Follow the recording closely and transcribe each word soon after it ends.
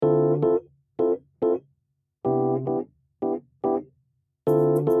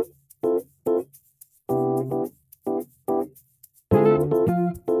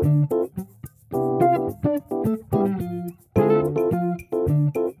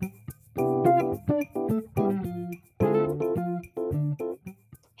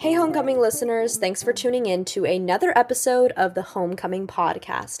Homecoming listeners. Thanks for tuning in to another episode of the Homecoming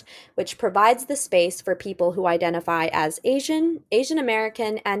Podcast, which provides the space for people who identify as Asian, Asian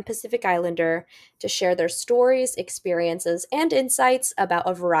American, and Pacific Islander to share their stories, experiences, and insights about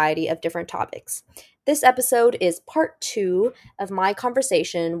a variety of different topics. This episode is part 2 of my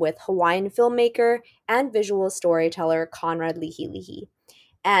conversation with Hawaiian filmmaker and visual storyteller Conrad Leahy.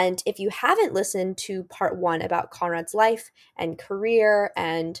 And if you haven't listened to part 1 about Conrad's life and career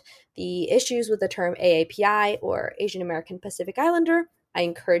and the issues with the term AAPI or Asian American Pacific Islander, I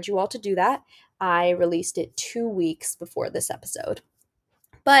encourage you all to do that. I released it 2 weeks before this episode.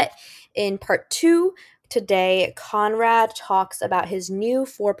 But in part 2, today, Conrad talks about his new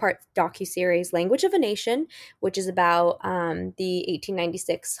 4-part docuseries, Language of a Nation, which is about the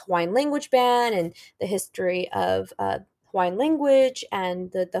 1896 Hawaiian language ban and the history of Hawaiian language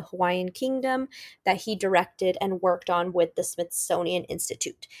and the Hawaiian kingdom that he directed and worked on with the Smithsonian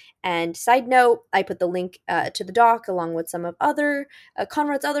Institute. And side note, I put the link to the doc along with some of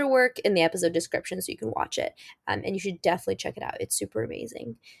Conrad's other work in the episode description so you can watch it. And you should definitely check it out. It's super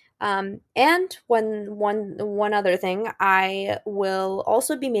amazing. And one other thing, I will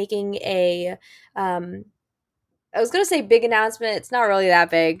also be making I was going to say big announcement. It's not really that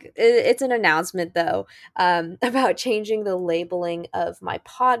big. It's an announcement, though, about changing the labeling of my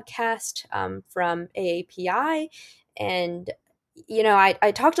podcast from AAPI. And,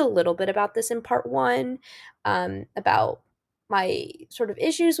 I talked a little bit about this in part 1 about my sort of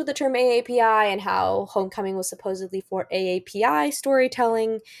issues with the term AAPI and how Homecoming was supposedly for AAPI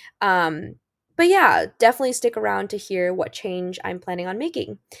storytelling. But yeah, definitely stick around to hear what change I'm planning on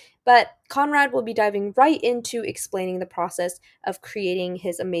making. But Conrad will be diving right into explaining the process of creating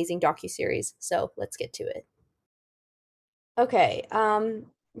his amazing docuseries. So let's get to it. Okay.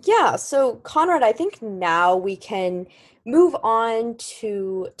 Yeah, so Conrad, I think now we can move on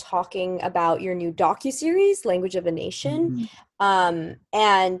to talking about your new docuseries, Language of a Nation. Mhm.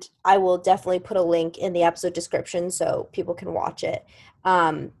 And I will definitely put a link in the episode description so people can watch it.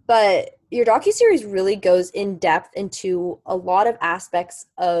 But your docuseries really goes in depth into a lot of aspects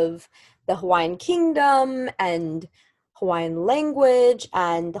of the Hawaiian Kingdom and Hawaiian language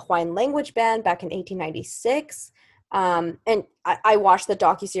and the Hawaiian language ban back in 1896. And I watched the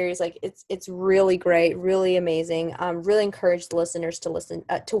docuseries. Like it's really great, really amazing. Really encourage the listeners to listen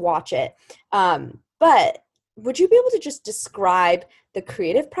to watch it. But would you be able to just describe the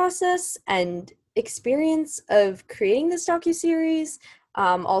creative process and experience of creating this docuseries?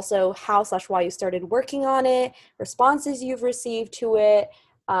 Also, how/why you started working on it, responses you've received to it,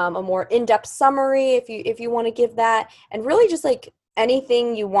 a more in-depth summary if you want to give that, and really just like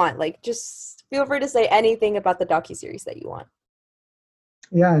anything you want. Like just feel free to say anything about the docuseries that you want.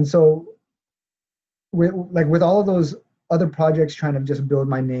 Yeah, and so with all of those other projects, trying to just build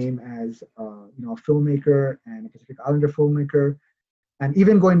my name as a filmmaker and a Pacific Islander filmmaker, and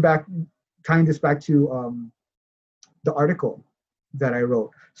even going back, tying this back to the article that I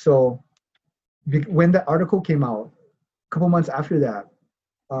wrote. So when the article came out, a couple months after that,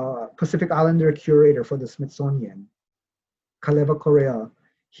 Pacific Islander curator for the Smithsonian, Kaleva Correa,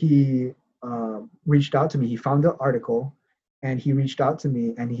 he reached out to me. He found the article, and he reached out to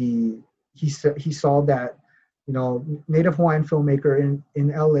me, and he saw that Native Hawaiian filmmaker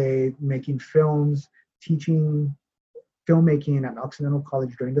in LA making films, teaching filmmaking at Occidental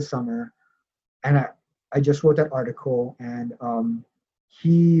College during the summer, and I just wrote that article, and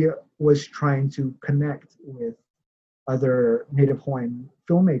he was trying to connect with other Native Hawaiian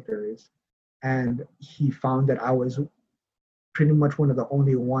filmmakers, and he found that I was pretty much one of the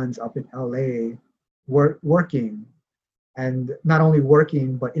only ones up in LA working, and not only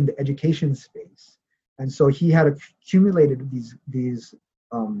working but in the education space. And so he had accumulated these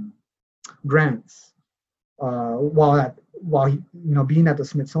grants while being at the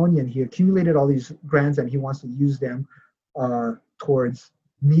Smithsonian. He accumulated all these grants, and he wants to use them towards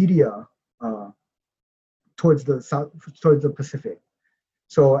media, towards the Pacific.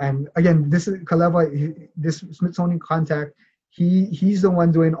 So, and again, this is Kaleva, this Smithsonian contact. He's the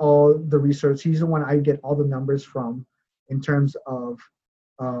one doing all the research. He's the one I get all the numbers from in terms of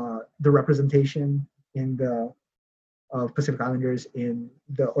the representation in the Pacific Islanders in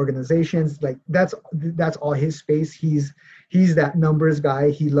the organizations. Like that's all his space. He's that numbers guy.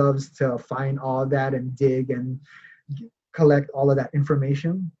 He loves to find all that and dig and collect all of that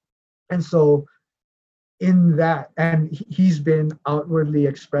information. And so in that, and he's been outwardly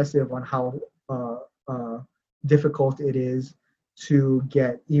expressive on how difficult it is to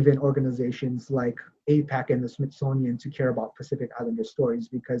get even organizations like APAC and the Smithsonian to care about Pacific Islander stories,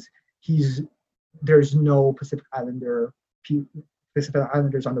 because there's no Pacific Islander Pacific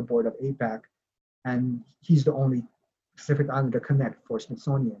Islanders on the board of APAC, and he's the only Pacific Islander Connect for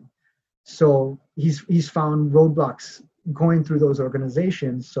Smithsonian. So he's found roadblocks going through those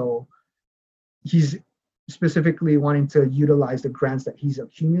organizations. So he's specifically wanting to utilize the grants that he's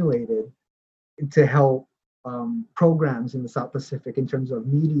accumulated to help programs in the South Pacific in terms of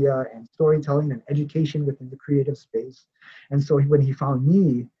media and storytelling and education within the creative space. And so when he found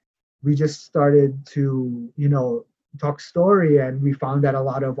me, we just started to, talk story, and we found that a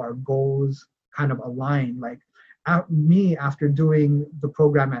lot of our goals kind of align. Like me, after doing the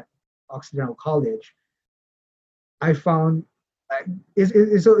program at Occidental College, I found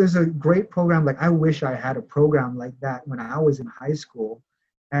it's a great program. Like I wish I had a program like that when I was in high school.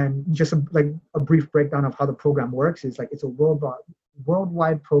 And just a brief breakdown of how the program works is like it's a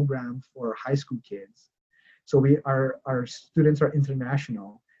worldwide program for high school kids. So our students are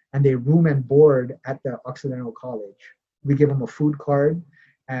international, and they room and board at the Occidental College. We give them a food card,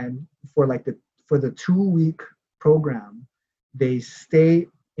 and for the 2 week program, they stay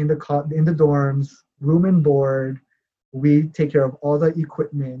in the dorms, room and board. We take care of all the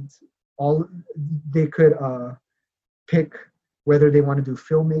equipment. All they could pick whether they want to do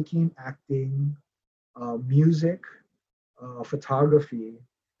filmmaking, acting, music, photography,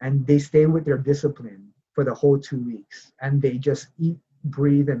 and they stay with their discipline for the whole 2 weeks. And they just eat,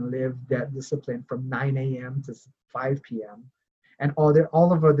 breathe, and live that discipline from 9 a.m. to 5 p.m. And all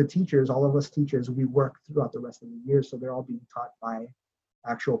of the teachers, all of us teachers, we work throughout the rest of the year, so they're all being taught by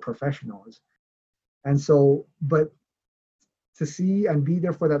actual professionals. And so, but to see and be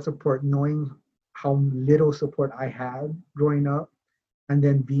there for that support, knowing how little support I had growing up, and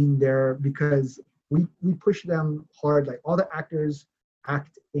then being there because we push them hard. Like all the actors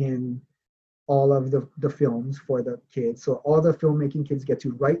act in all of the films for the kids. So all the filmmaking kids get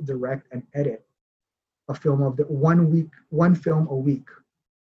to write, direct, and edit a film of the 1 week, one film a week.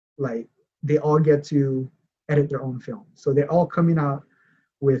 Like they all get to edit their own film. So they're all coming out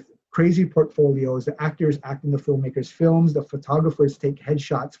with crazy portfolios. The actors act in the filmmakers' films. The photographers take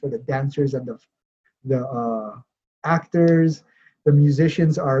headshots for the dancers and the actors. The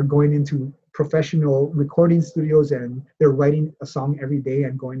musicians are going into professional recording studios, and they're writing a song every day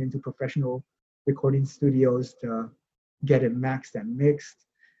and going into professional recording studios to get it maxed and mixed,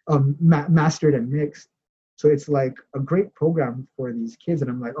 mastered and mixed. So it's like a great program for these kids. And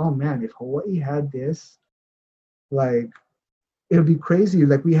I'm like, oh man, if Hawaii had this, like it would be crazy.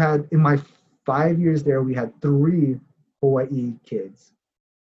 Like we had in my 5 years there, we had 3 Hawaii kids,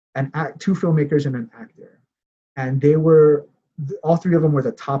 and 2 filmmakers and an actor. And they were, all 3 of them were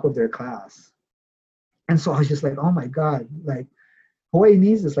the top of their class. And so I was just like, oh my God, like Hawaii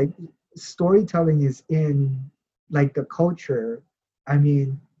needs this. Like storytelling is in like the culture. I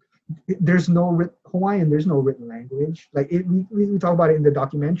mean, there's no Hawaiian, there's no written language. Like we talk about it in the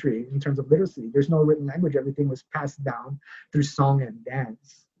documentary in terms of literacy. There's no written language. Everything was passed down through song and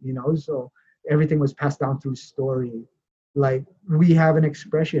dance, so everything was passed down through story. Like we have an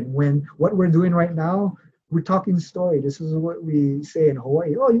expression when what we're doing right now, we're talking story. This is what we say in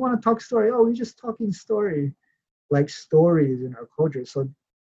Hawaii. Oh, you want to talk story? Oh, we're just talking story. Like stories in our culture. So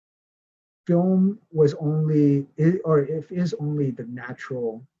film was only, or if is only the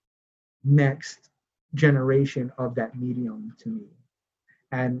natural next generation of that medium to me.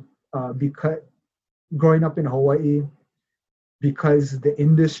 And because growing up in Hawaii, because the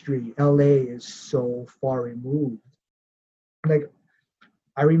industry, LA is so far removed. Like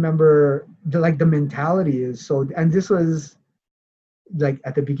I remember the mentality is so, and this was like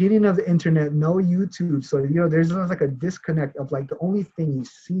at the beginning of the internet, no YouTube. So, there's like a disconnect of like the only thing you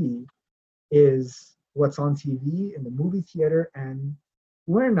see is what's on TV in the movie theater, and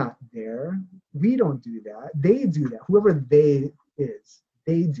we're not there. We don't do that. They do that. Whoever they is,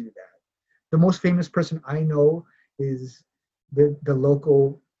 they do that. The most famous person I know is the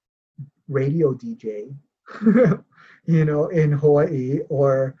local radio DJ, in Hawaii,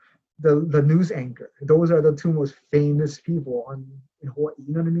 or the news anchor. Those are the 2 most famous people in Hawaii.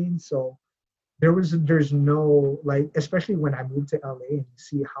 You know what I mean? So there's no, like, especially when I moved to LA and you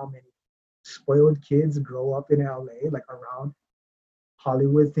see how many spoiled kids grow up in LA, like around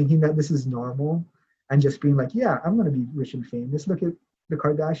Hollywood, thinking that this is normal and just being like, yeah, I'm gonna be rich and famous. Look at the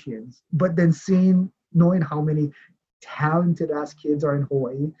Kardashians. But then knowing how many talented ass kids are in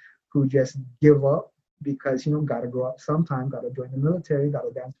Hawaii who just give up because gotta grow up sometime, gotta join the military,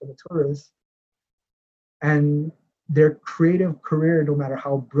 gotta dance for the tourists, and their creative career, no matter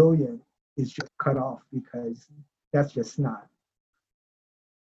how brilliant, is just cut off because that's just not.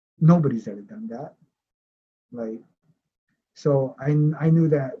 Nobody's ever done that. Like, so I knew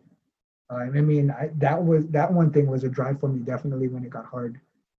that I mean, that one thing was a drive for me definitely when it got hard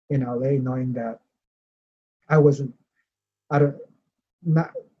in LA, knowing that I wasn't, I don't,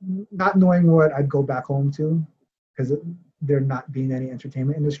 not not knowing what I'd go back home to, because there not being any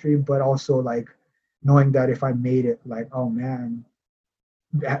entertainment industry, but also like knowing that if I made it, like, oh man,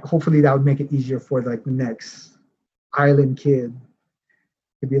 that hopefully that would make it easier for like the next island kid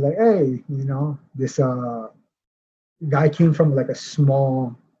to be like, hey, this guy came from like a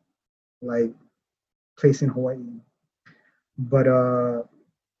small like place in Hawaii, but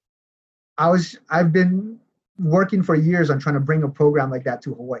I've been working for years on trying to bring a program like that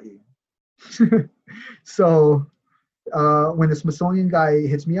to Hawaii. So when the Smithsonian guy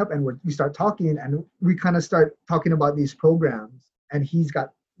hits me up and we start talking, and we kind of start talking about these programs, and he's got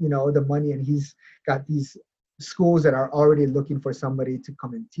the money, and he's got these schools that are already looking for somebody to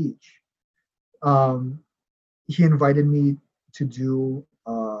come and teach. He invited me to do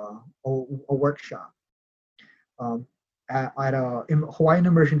a workshop um, at a Hawaiian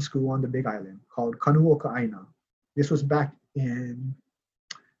immersion school on the Big Island called Kanuoka Aina. This was back in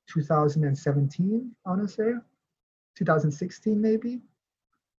 2017, I want to say, 2016 maybe,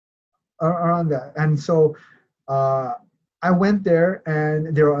 around that. And so uh, I went there,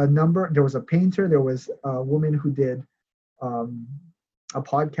 and there were there was a painter, there was a woman who did um, a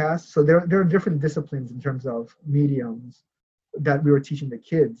podcast. So there are different disciplines in terms of mediums that we were teaching the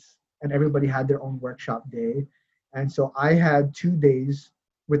kids, and everybody had their own workshop day. And so I had 2 days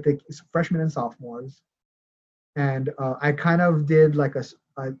with the freshmen and sophomores, and I kind of did like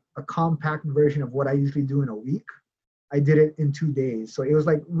a compact version of what I usually do in a week. I did it in 2 days. So it was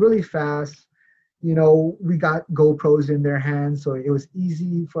like really fast. We got GoPros in their hands, so it was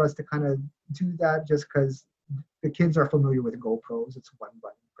easy for us to kind of do that just because the kids are familiar with GoPros. It's one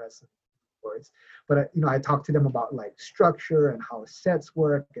button press, of course. But I talked to them about like structure and how sets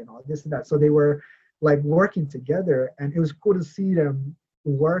work and all this and that. So they were like working together, and it was cool to see them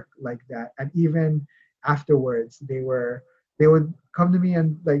work like that. And even afterwards, they would come to me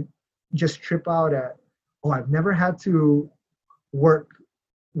and like just trip out at, oh, I've never had to work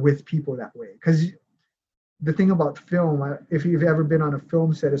with people that way. Because the thing about film, if you've ever been on a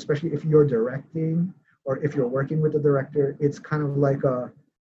film set, especially if you're directing or if you're working with a director, it's kind of like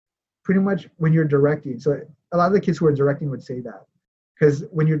pretty much when you're directing. So a lot of the kids who are directing would say that, because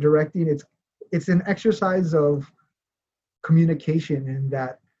when you're directing, it's an exercise of communication, in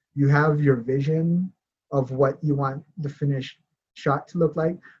that you have your vision of what you want the finished shot to look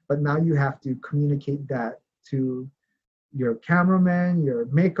like, but now you have to communicate that to your cameraman, your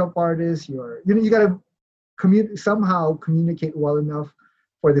makeup artist, you got to somehow communicate well enough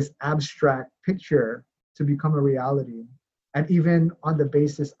for this abstract picture to become a reality. And even on the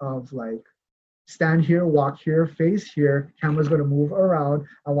basis of like, stand here, walk here, face here, camera's going to move around,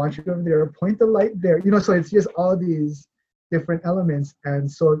 I want you over there, point the light there, so it's just all these different elements. And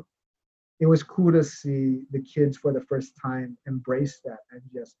so it was cool to see the kids for the first time embrace that and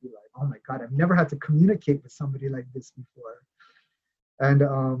just be like, oh my God, I've never had to communicate with somebody like this before. And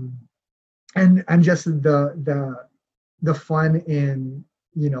just the fun in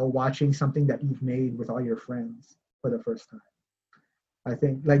watching something that you've made with all your friends for the first time. I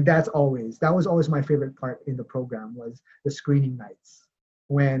think like that was always my favorite part in the program, was the screening nights,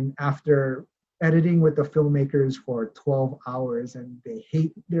 when after editing with the filmmakers for 12 hours and they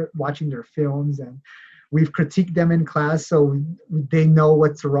hate watching their films, and we've critiqued them in class so they know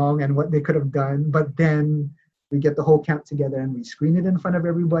what's wrong and what they could have done, but then we get the whole camp together and we screen it in front of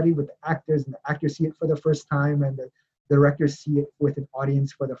everybody with the actors, and the actors see it for the first time, and the directors see it with an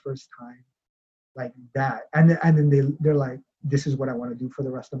audience for the first time, like that. And then they're like, this is what I want to do for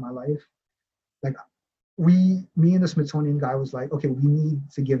the rest of my life. Like me and the Smithsonian guy was like, okay, we need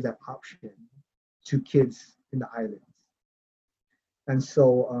to give that option to kids in the islands. And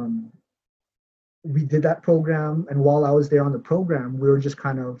so we did that program. And while I was there on the program, we were just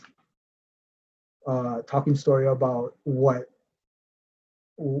kind of talking story about what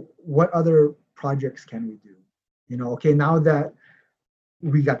other projects can we do? Okay, now that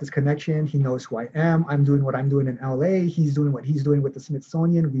we got this connection, he knows who I am, I'm doing what I'm doing in LA, he's doing what he's doing with the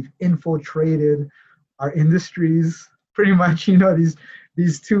Smithsonian, we've infiltrated our industries pretty much.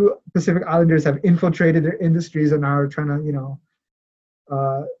 These two Pacific Islanders have infiltrated their industries and are trying to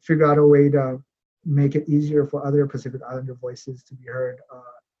figure out a way to make it easier for other Pacific Islander voices to be heard.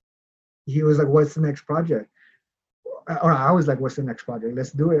 He was like, what's the next project? Or I was like, what's the next project?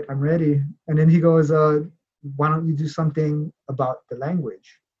 Let's do it, I'm ready. And then he goes, why don't you do something about the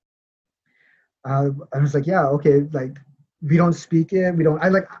language? I was like, yeah, okay, like we don't speak it, I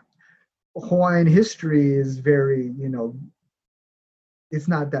like Hawaiian history is very, it's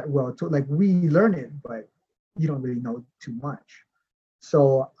not that well taught. Like we learn it, but you don't really know too much.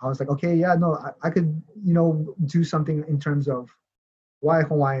 So I was like, okay, yeah, no, I could, do something in terms of why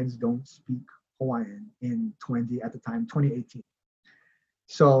Hawaiians don't speak Hawaiian in 2018.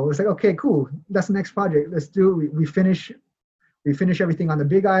 So it's like, okay, cool. That's the next project. Let's do. We finish everything on the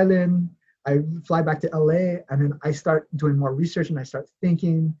Big Island. I fly back to LA, and then I start doing more research, and I start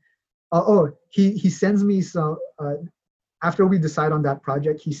thinking. He sends me some. After we decide on that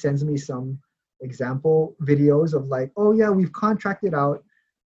project, he sends me some example videos of like, oh yeah, we've contracted out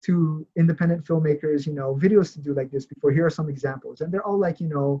to independent filmmakers, videos to do like this before. Here are some examples, and they're all like,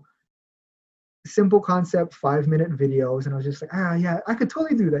 simple concept 5-minute videos. And I was just like, yeah, I could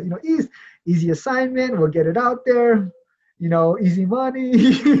totally do that. Easy assignment, we'll get it out there, easy money.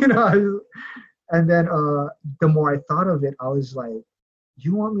 And then the more I thought of it, I was like,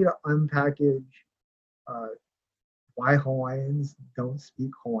 you want me to unpackage uh, why Hawaiians don't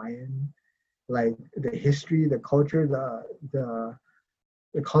speak Hawaiian, like the history, the culture, the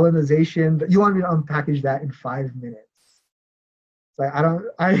colonization. You want me to unpackage that in 5 minutes? Like I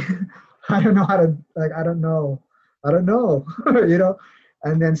don't know how to, like, I don't know,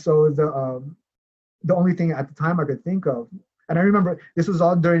 And then so the only thing at the time I could think of, and I remember this was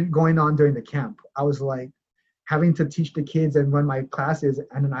all going on during the camp. I was like having to teach the kids and run my classes,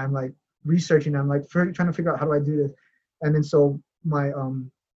 and then I'm like researching. I'm like trying to figure out how do I do this, and then so my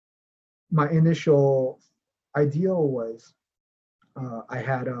initial ideal was I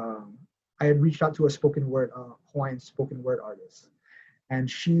had reached out to a spoken word Hawaiian spoken word artist, and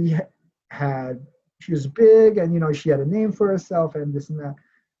had she was big, and she had a name for herself and this and that,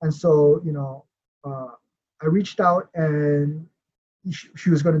 and so I reached out, and she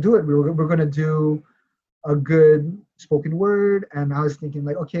was going to do it. We're going to do a good spoken word, and I was thinking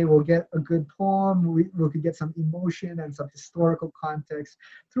like, okay, we'll get a good poem. We could get some emotion and some historical context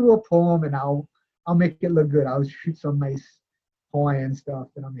through a poem, and I'll make it look good. I'll shoot some nice Hawaiian stuff,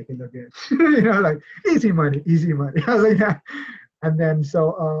 and I'll make it look good. Like easy money, easy money. I was like, yeah. And then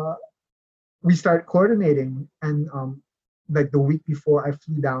so we start coordinating, and like the week before I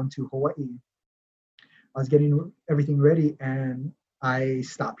flew down to Hawaii, I was getting everything ready, and I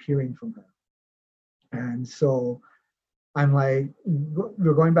stopped hearing from her. And so I'm like,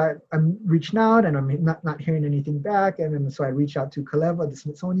 we're going back. I'm reaching out, and I'm not hearing anything back. And then so I reach out to Kaleva, the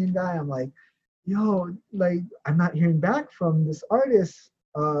Smithsonian guy. I'm like, yo, like I'm not hearing back from this artist,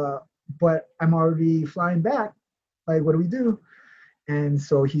 but I'm already flying back. Like, what do we do? And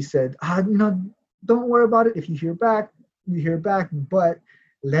so he said, don't worry about it. If you hear back, you hear back. But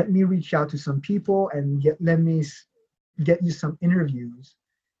let me reach out to some people and let me get you some interviews,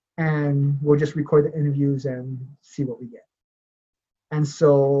 and we'll just record the interviews and see what we get. And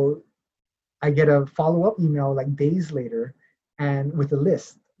so I get a follow-up email like days later, and with a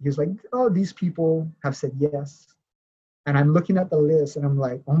list. He was like, oh, these people have said yes. And I'm looking at the list, and I'm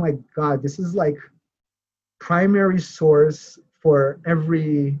like, oh my God, this is like primary source for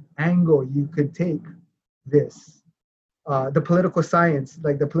every angle you could take this. The political science,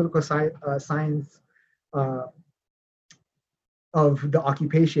 like the political science of the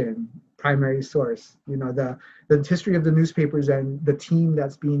occupation, primary source. The history of the newspapers and the team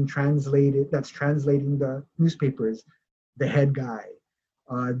that's translating the newspapers, the head guy,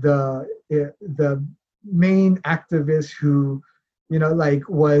 the main activist who, like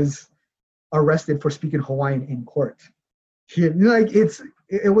was arrested for speaking Hawaiian in court.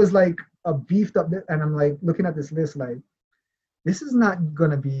 It was like a beefed up, and I'm like looking at this list like, this is not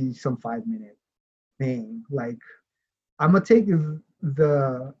gonna be some 5-minute thing. Like, I'm gonna take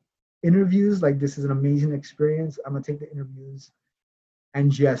the interviews, like this is an amazing experience. I'm gonna take the interviews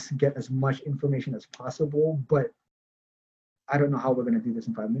and just get as much information as possible. But I don't know how we're gonna do this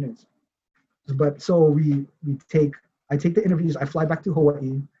in 5 minutes. But so I take the interviews, I fly back to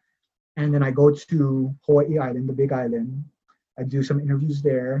Hawaii, and then I go to Hawaii Island, the Big Island. I do some interviews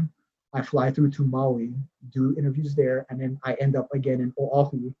there. I fly through to Maui, do interviews there, and then I end up again in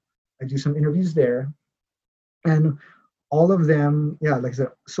Oahu. I do some interviews there. And all of them, yeah, like I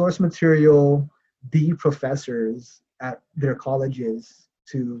said, source material, the professors at their colleges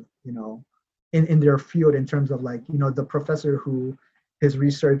to, in their field, in terms of like, the professor who his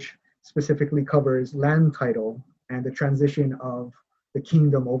research specifically covers land title and the transition of the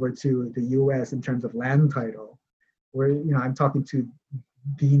kingdom over to the US in terms of land title, where, I'm talking to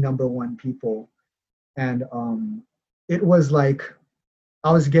the number one people. And it was like,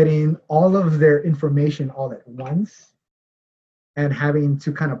 I was getting all of their information all at once, and having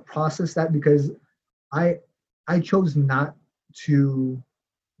to kind of process that, because I chose not to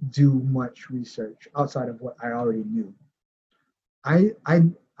do much research outside of what I already knew.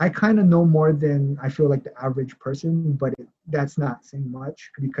 I kind of know more than I feel like the average person, but that's not saying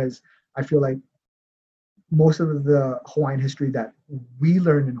much because I feel like most of the Hawaiian history that we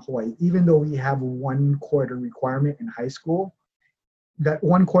learn in Hawaii, even though we have 1 quarter requirement in high school, that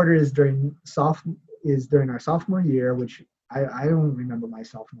 1 quarter is during our sophomore year, which I don't remember my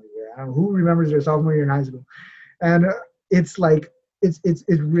sophomore year. I don't know who remembers their sophomore year in high school, and it's like it's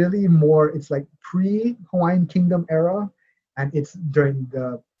really more. It's like pre Hawaiian Kingdom era, and it's during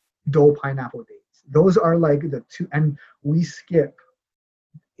the Dole Pineapple days. Those are like the two, and we skip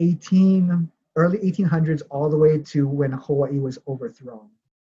early 1800s all the way to when Hawaii was overthrown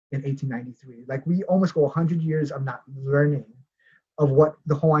in 1893. Like we almost go 100 years of not learning of what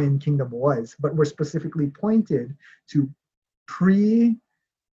the Hawaiian Kingdom was, but we're specifically pointed to pre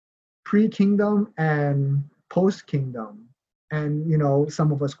pre kingdom and post kingdom. And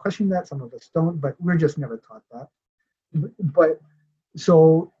some of us question that, some of us don't, but we're just never taught that. But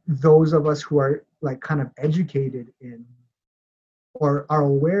so those of us who are like kind of educated in or are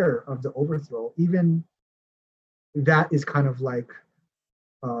aware of the overthrow, even that is kind of like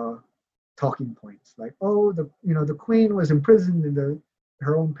uh, talking points. Like, oh, the queen was imprisoned in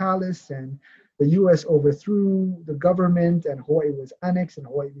her own palace, and the U.S. overthrew the government, and Hawaii was annexed, and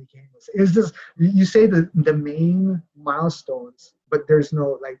Hawaii became. It's just you say the main milestones, but there's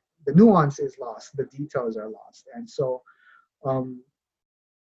no like the nuance is lost, the details are lost, and so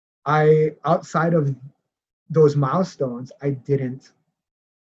I outside of those milestones, I didn't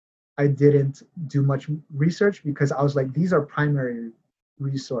do much research because I was like, these are primary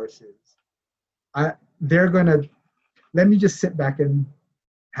resources. They're gonna let me just sit back and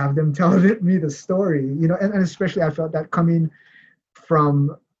have them tell me the story, and especially I felt that coming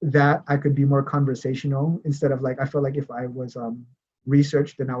from that I could be more conversational instead of like I felt like if I was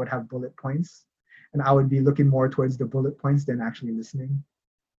researched, then I would have bullet points, and I would be looking more towards the bullet points than actually listening.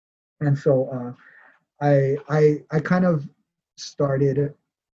 And so I kind of started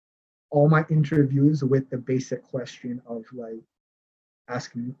all my interviews with the basic question of like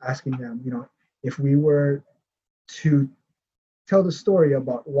asking them, if we were to tell the story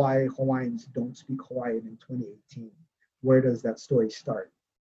about why Hawaiians don't speak Hawaiian in 2018, where does that story start?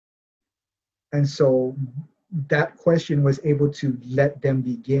 And so that question was able to let them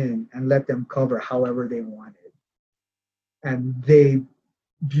begin and let them cover however they wanted. And they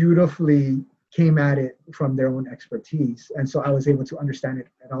beautifully came at it from their own expertise. And so I was able to understand it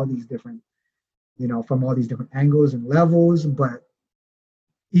at all these different, from all these different angles and levels. But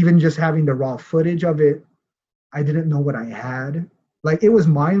even just having the raw footage of it, I didn't know what I had. Like it was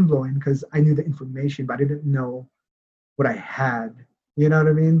mind blowing because I knew the information, but I didn't know what I had. You know what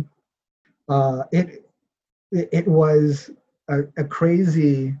I mean? It was a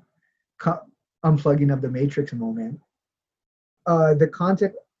crazy unplugging of the Matrix moment. The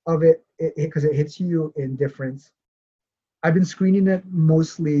content of it, because it hits you in different. I've been screening it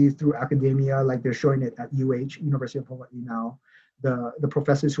mostly through academia, like they're showing it at University of Hawaii now. The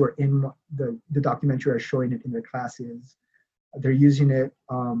professors who are in the documentary are showing it in their classes. They're using it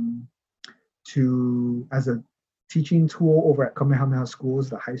as a teaching tool over at Kamehameha schools,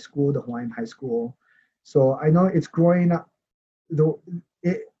 the high school, the Hawaiian high school. So I know it's growing. Though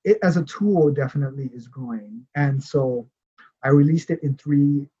it as a tool definitely is growing, and so I released it in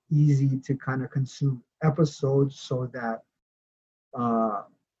 3 easy to kind of consume episodes so that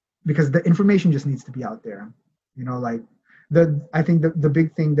because the information just needs to be out there, like I think the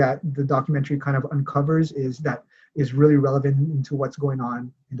big thing that the documentary kind of uncovers is really relevant into what's going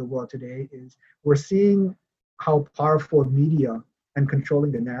on in the world today is we're seeing how powerful media and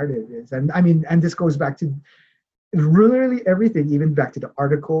controlling the narrative is. And I mean, and this goes back to really everything, even back to the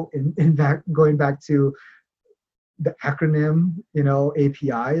article in back going back to the acronym,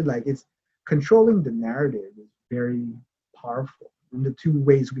 API, like it's controlling the narrative is very powerful. And the 2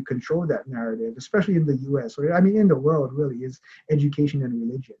 ways we control that narrative, especially in the US, or I mean in the world really, is education and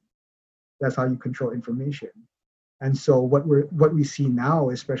religion. That's how you control information. And so what we see now,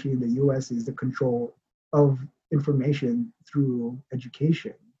 especially in the US, is the control of information through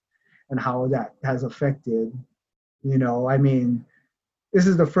education and how that has affected, I mean, this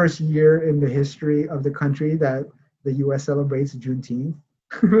is the first year in the history of the country that the US celebrates Juneteenth.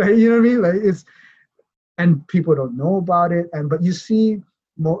 Right? You know what I mean? Like it's and people don't know about it. But you see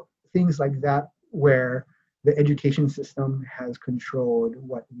things like that where the education system has controlled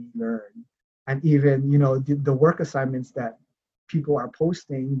what we learn. And even, the work assignments that people are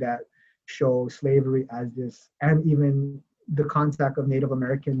posting that show slavery as this, and even the contact of Native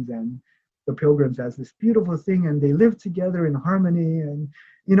Americans and the Pilgrims as this beautiful thing, and they live together in harmony. And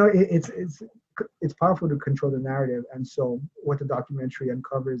it's it's powerful to control the narrative. And so what the documentary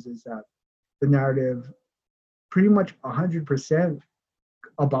uncovers is that the narrative pretty much 100%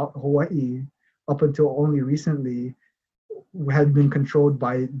 about Hawaii up until only recently had been controlled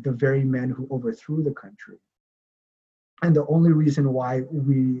by the very men who overthrew the country. And the only reason why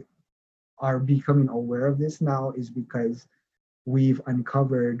we are becoming aware of this now is because we've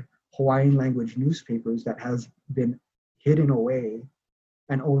uncovered Hawaiian language newspapers that has been hidden away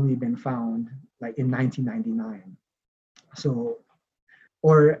and only been found like in 1999. So,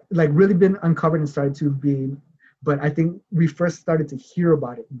 or like really been uncovered and started to be, but I think we first started to hear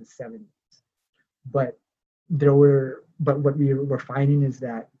about it in the 70s. But what we were finding is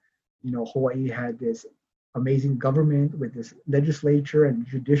that, Hawaii had this amazing government with this legislature and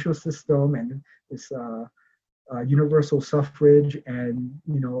judicial system and this universal suffrage, and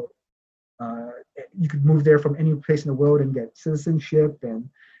you could move there from any place in the world and get citizenship, and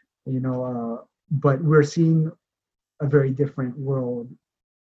but we're seeing a very different world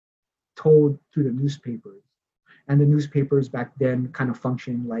told through the newspapers. And the newspapers back then kind of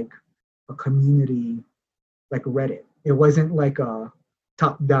functioned like a community, like Reddit. It wasn't like a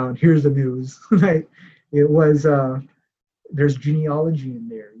top down, here's the news. Right? It was there's genealogy in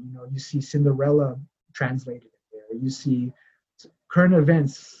there. You see Cinderella translated in there. You see current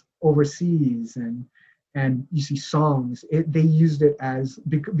events overseas, and you see songs. They used it as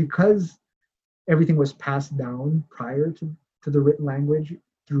because everything was passed down prior to the written language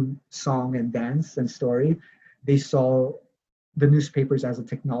through song and dance and story. They saw the newspapers as a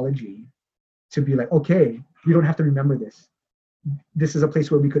technology to be like, okay, we don't have to remember this. This is a place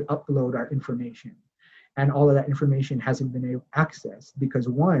where we could upload our information. And all of that information hasn't been accessed because,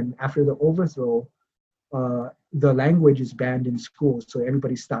 one, after the overthrow, the language is banned in schools. So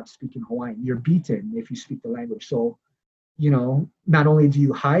everybody stops speaking Hawaiian. You're beaten if you speak the language. So, not only do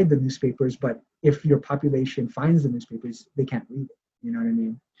you hide the newspapers, but if your population finds the newspapers, they can't read it. You know what I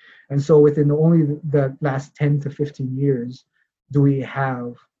mean? And so within only the last 10 to 15 years, do we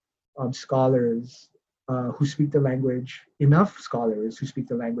have scholars who speak the language, enough scholars who speak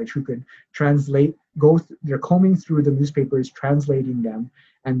the language, who could translate, they're combing through the newspapers, translating them.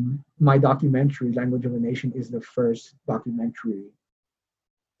 And my documentary, Language of a Nation, is the first documentary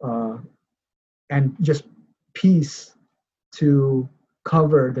and just piece to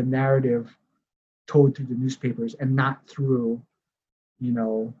cover the narrative told through the newspapers and not through,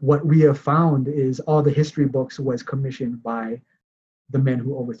 what we have found is all the history books was commissioned by the men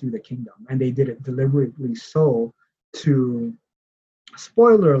who overthrew the kingdom. And they did it deliberately so to,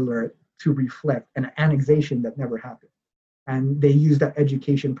 spoiler alert, to reflect an annexation that never happened. And they used that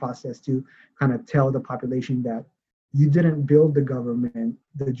education process to kind of tell the population that you didn't build the government,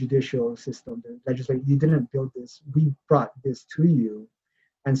 the judicial system, the legislature, you didn't build this, we brought this to you.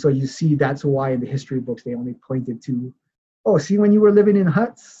 And so you see, that's why in the history books, they only pointed to, oh, see when you were living in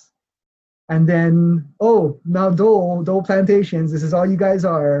huts, and then, oh, now Dole plantations, this is all you guys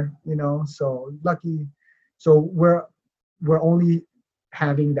are, so lucky. So we're only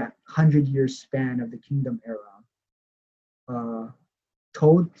having that 100-year span of the kingdom era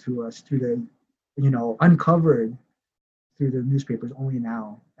told to us through the, uncovered through the newspapers only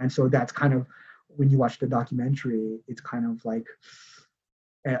now. And so that's kind of, when you watch the documentary, it's kind of like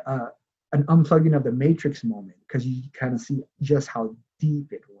an unplugging of the Matrix moment, because you kind of see just how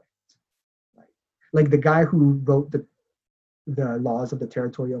deep it went. Like the guy who wrote the laws of the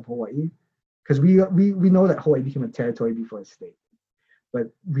territory of Hawaii, because we know that Hawaii became a territory before a state, but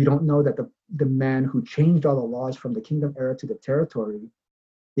we don't know that the man who changed all the laws from the kingdom era to the territory,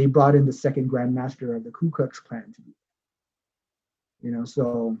 they brought in the second Grand Master of the Ku Klux Klan to be,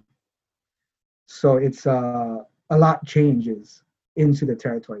 so it's a lot changes into the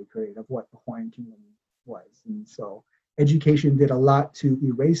territory period of what the Hawaiian Kingdom was. And so education did a lot to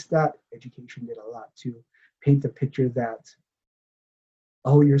erase that. Education did a lot to paint the picture that,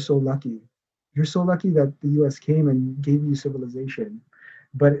 oh, you're so lucky. You're so lucky that the US came and gave you civilization.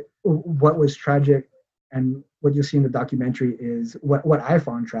 But what was tragic, and what you'll see in the documentary, is what I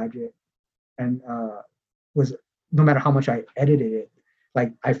found tragic, and was, no matter how much I edited it,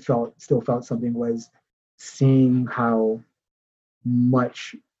 like I still felt something, was seeing how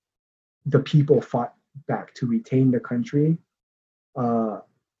much the people fought back to retain the country.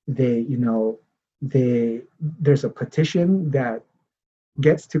 There's a petition that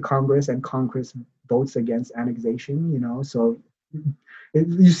gets to Congress, and Congress votes against annexation. So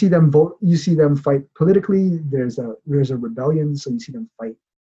you see them vote, you see them fight politically. There's a rebellion, so you see them fight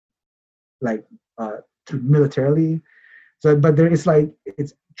like militarily. So, but it's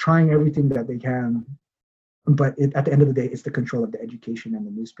trying everything that they can but at the end of the day, it's the control of the education and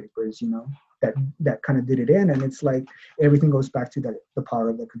the newspapers, that kind of did it in. And it's like everything goes back to the power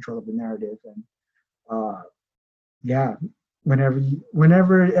of the control of the narrative. And yeah,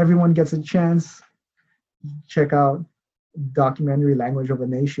 whenever everyone gets a chance, check out documentary Language of a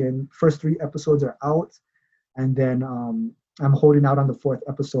Nation. First 3 episodes are out, and then I'm holding out on the 4th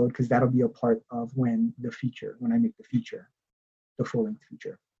episode because that'll be a part of when I make the feature, the full-length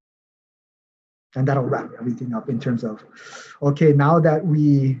feature. And that'll wrap everything up in terms of, okay, now that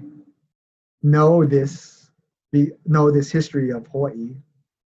we know this history of Hawaii,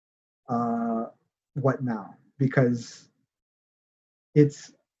 what now? Because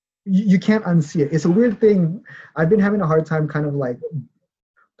you can't unsee it. It's a weird thing. I've been having a hard time kind of like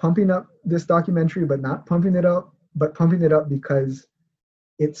pumping up this documentary, but not pumping it up, but pumping it up because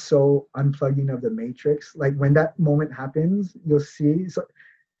it's so unplugging of the matrix. Like when that moment happens, you'll see.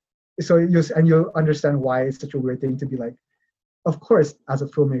 So you'll understand why it's such a weird thing to be like, of course, as a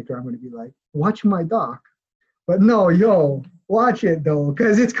filmmaker, I'm going to be like, watch my doc. But no, watch it though,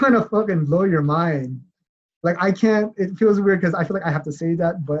 because it's going to fucking blow your mind. Like I can't, it feels weird because I feel like I have to say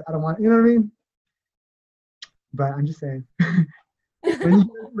that, but I don't want, you know what I mean? But I'm just saying,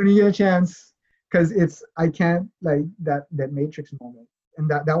 when you get a chance, because I can't, like that matrix moment. And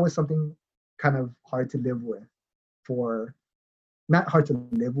that was something kind of hard to live with not hard to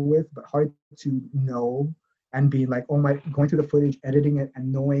live with, but hard to know and being like, oh my, going through the footage, editing it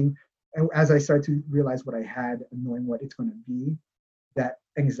and knowing, and as I start to realize what I had and knowing what it's going to be, that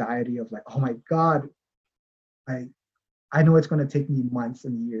anxiety of like, oh my God, I know it's going to take me months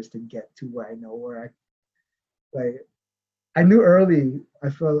and years to get to where I know where I knew early, I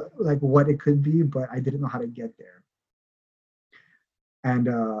felt like what it could be, but I didn't know how to get there. And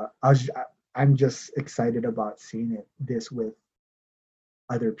I'm just excited about seeing this with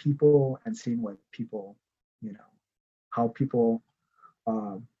other people and seeing what people, how people,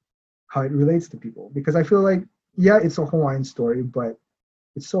 how it relates to people. Because I feel like, yeah, it's a Hawaiian story, but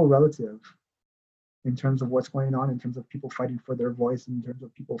it's so relative in terms of what's going on, in terms of people fighting for their voice, in terms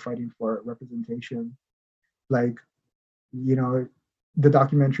of people fighting for representation. Like, the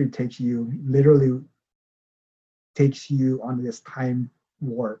documentary literally takes you on this time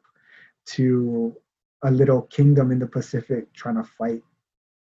warp to a little kingdom in the Pacific trying to fight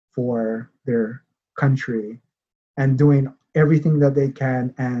for their country and doing everything that they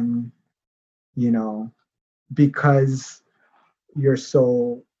can. And, because you're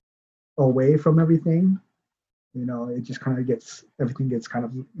so away from everything, it just kind of everything gets kind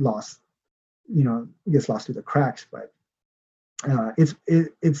of lost, gets lost through the cracks. But it's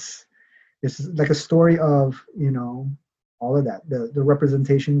like a story of, all of that, the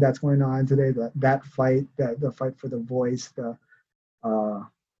representation that's going on today, that fight, the fight for the voice, the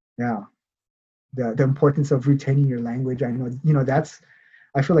importance of retaining your language. I know,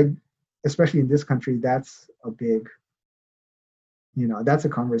 I feel like, especially in this country, that's a big, that's a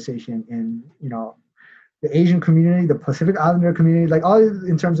conversation in, the Asian community, the Pacific Islander community, like all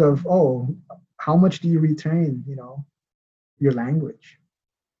in terms of, how much do you retain, your language,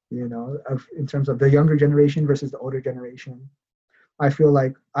 in terms of the younger generation versus the older generation. I feel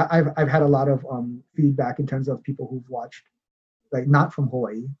like I've had a lot of feedback in terms of people who've watched, like not from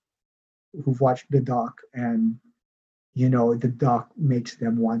Hawaii, who've watched the doc, and the doc makes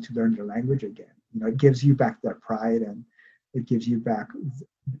them want to learn their language again. It gives you back that pride, and it gives you back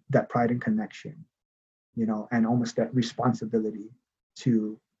that pride and connection, and almost that responsibility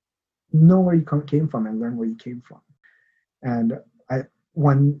to know where you came from and learn where you came from. And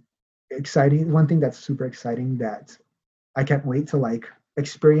one thing that's super exciting that I can't wait to like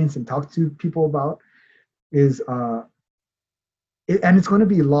experience and talk to people about is and it's going to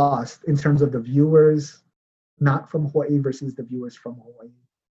be lost in terms of the viewers not from Hawaii versus the viewers from Hawaii,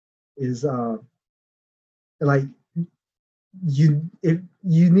 is like you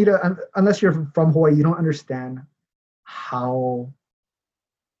need unless you're from Hawaii, you don't understand how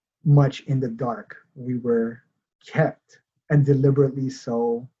much in the dark we were kept, and deliberately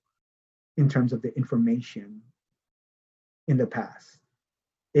so, in terms of the information in the past.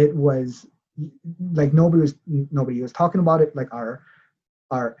 It was like nobody was talking about it. Like our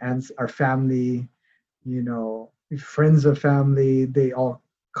aunts, our family, friends of family, they all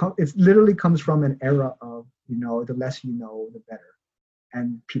come. It literally comes from an era of, the less you know, the better.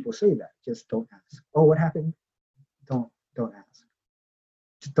 And people say that, just don't ask. Oh, what happened? Don't ask.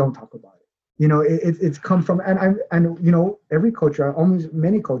 Just don't talk about it. It's come from, and every culture, almost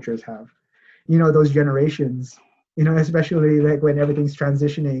many cultures have, those generations, especially like when everything's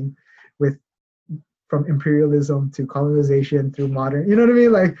transitioning from imperialism to colonization through modern, you know what I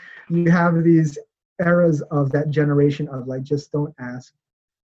mean? Like you have these eras of that generation of like, just don't ask.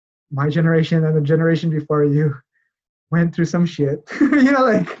 My generation and the generation before you went through some shit.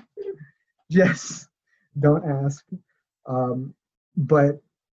 Like, just don't ask. But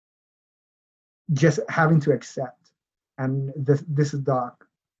just having to accept. And this doc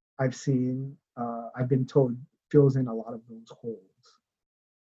I've seen, I've been told, fills in a lot of those holes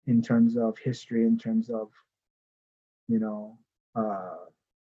in terms of history, in terms of, uh,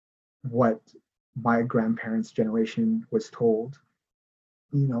 what my grandparents' generation was told.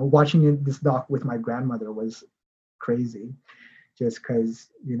 Watching this doc with my grandmother was crazy, just because,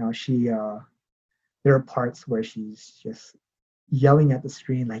 she, there are parts where she's just yelling at the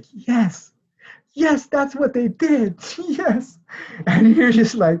screen like, yes, yes, that's what they did. Yes. And you're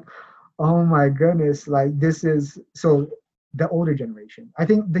just like, oh my goodness, like, this is so the older generation. I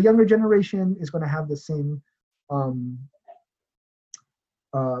think the younger generation is going to have the same um,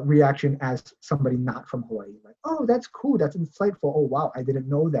 reaction as somebody not from Hawaii. Like, oh, that's cool, that's insightful. Oh wow, I didn't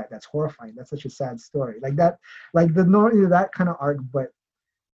know that. That's horrifying. That's such a sad story. Like that, like that kind of arc. But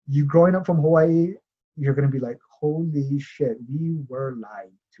you growing up from Hawaii, you're gonna be like, holy shit, we were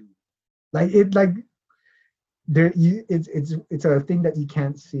lied to. Like it, like there, it's a thing that you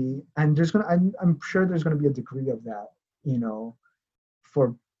can't see, and I'm sure there's gonna be a degree of that,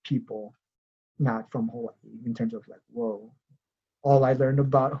 for people not from Hawaii, in terms of like, whoa, all I learned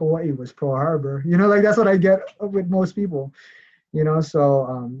about Hawaii was Pearl Harbor. Like that's what I get with most people.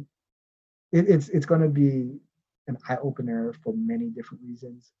 So it's going to be an eye opener for many different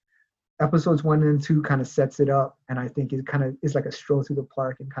reasons. Episodes 1 and 2 kind of sets it up, and I think it kind of is like a stroll through the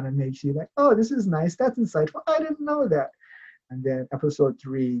park and kind of makes you like, oh, this is nice, that's insightful, I didn't know that. And then episode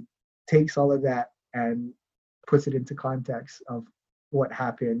 3 takes all of that and puts it into context of what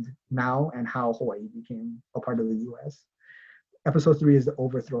happened now and how Hawaii became a part of the U.S. Episode 3 is the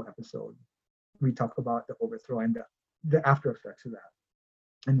overthrow episode. We talk about the overthrow and the after effects of that.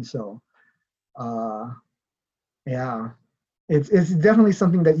 And so, yeah, it's definitely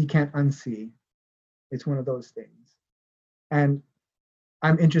something that you can't unsee. It's one of those things. And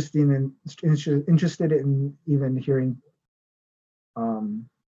I'm interested in even hearing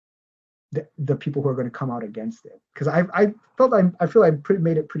the people who are going to come out against it, because I feel I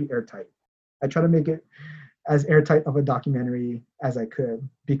made it pretty airtight. I try to make it as airtight of a documentary as I could,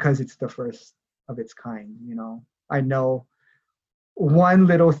 because it's the first of its kind. I know one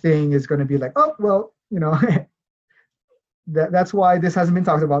little thing is going to be like, oh well, that's why this hasn't been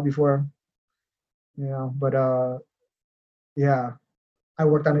talked about before. But yeah, I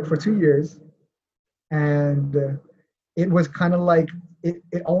worked on it for 2 years, and it was kind of like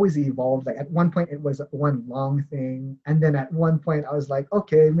it always evolved. Like at one point it was one long thing, and then at one point I was like,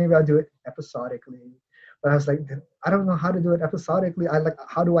 okay, maybe I'll do it episodically. But I was like, I don't know how to do it episodically.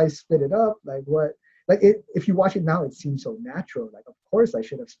 How do I split it up? Like what? Like if you watch it now, it seems so natural. Like, of course I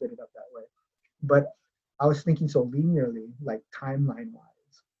should have split it up that way. But I was thinking so linearly, like timeline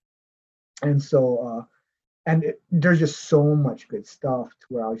wise. And so, there's just so much good stuff to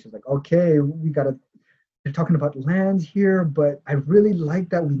where I was just like, okay, they're talking about lands here, but I really like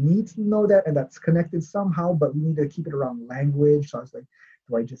that. We need to know that, and that's connected somehow, but we need to keep it around language. So I was like,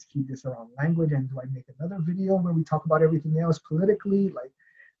 do I just keep this around language, and do I make another video where we talk about everything else politically? Like,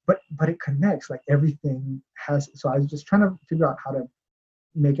 but it connects. Like everything has. So I was just trying to figure out how to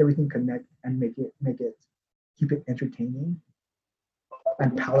make everything connect and make it keep it entertaining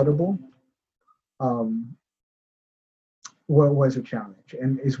and palatable. What was a challenge,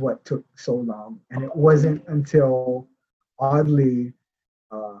 and is what took so long. And it wasn't until, oddly,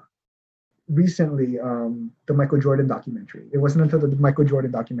 recently, the Michael Jordan documentary. It wasn't until the Michael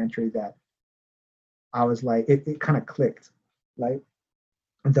Jordan documentary that I was like, it kind of clicked. Like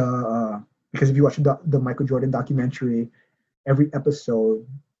because if you watch the Michael Jordan documentary, every episode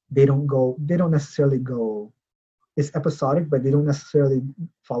they don't necessarily go. It's episodic, but they don't necessarily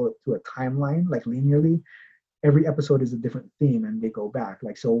follow it through a timeline like linearly. Every episode is a different theme, and they go back.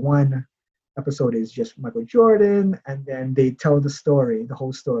 Like, so one episode is just Michael Jordan, and then they tell the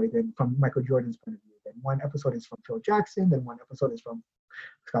whole story, then from Michael Jordan's point of view. Then one episode is from Phil Jackson, then one episode is from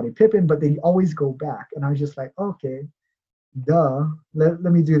Scottie Pippen, but they always go back. And I was just like, okay, duh. Let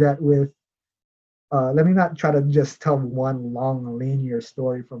me do that with, let me not try to just tell one long linear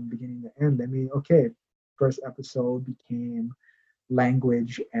story from beginning to end. First episode became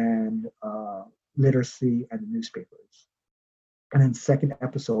language and literacy and newspapers. And then second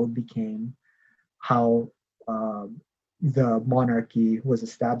episode became how the monarchy was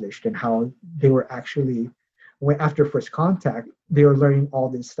established, and how they were actually, after first contact, they were learning all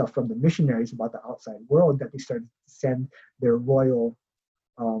this stuff from the missionaries about the outside world, that they started to send their royal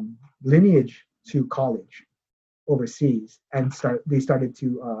lineage to college overseas and they started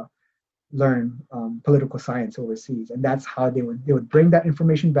to learn political science overseas, and that's how they would bring that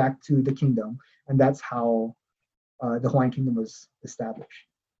information back to the kingdom, and that's how the Hawaiian kingdom was established.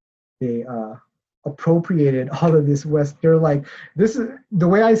 They appropriated all of this West. They're like, this is the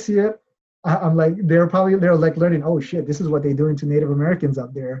way I see it. I'm like, they're like learning, oh shit, this is what they're doing to Native Americans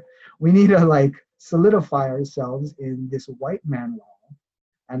up there. We need to like solidify ourselves in this white man law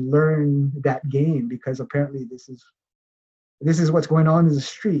and learn that game, because apparently this is what's going on in the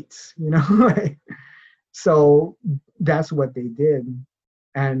streets, you know. So that's what they did,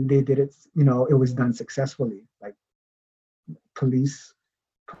 and they did it, you know, it was done successfully. Like police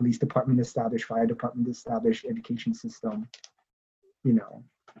department established, fire department established, education system, you know,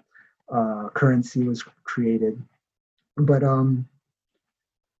 currency was created. But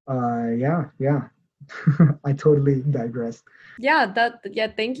yeah. I totally digressed. Yeah,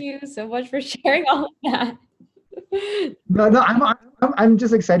 thank you so much for sharing all of that. No, I'm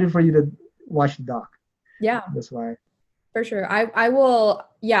just excited for you to watch the doc. Yeah, that's why. For sure. I will.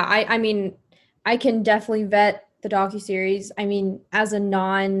 Yeah, I mean, I can definitely vet the docuseries. I mean, as a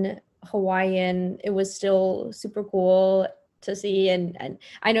non-Hawaiian, it was still super cool to see, and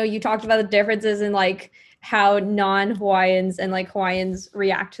I know you talked about the differences in like how non-Hawaiians and like Hawaiians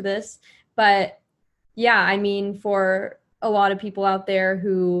react to this, but yeah, I mean, for a lot of people out there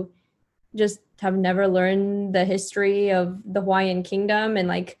who just have never learned the history of the Hawaiian kingdom and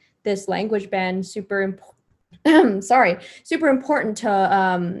like this language ban, super important. Super important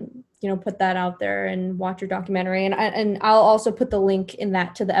to you know, put that out there and watch your documentary. And I'll also put the link in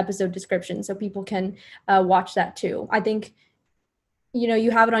that to the episode description so people can watch that too. I think, you know, you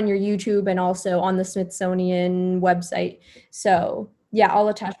have it on your YouTube and also on the Smithsonian website. So yeah, I'll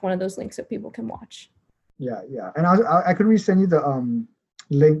attach one of those links so people can watch. Yeah. And I could resend you the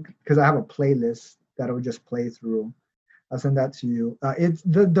link, because I have a playlist that I would just play through. I'll send that to you. It's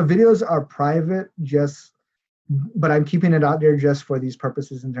the videos are private, but I'm keeping it out there just for these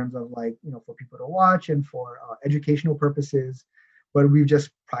purposes, in terms of like, you know, for people to watch and for educational purposes. But we've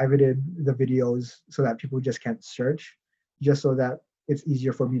just privated the videos so that people just can't search, just so that it's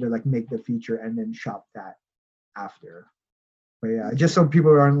easier for me to like make the feature and then shop that after. But yeah, just so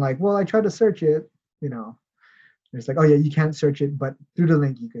people aren't like, well, I tried to search it, you know. It's like, oh yeah, you can't search it, but through the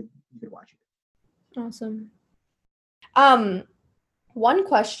link you could watch it. Awesome. One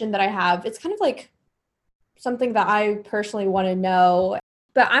question that I have, it's kind of like something that I personally want to know,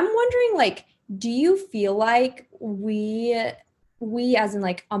 but I'm wondering, like, do you feel like we as in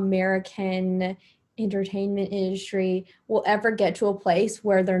like American entertainment industry will ever get to a place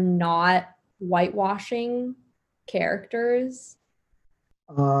where they're not whitewashing characters?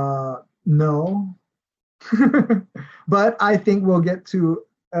 No. But I think we'll get to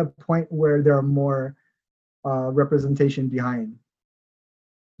a point where there are more representation behind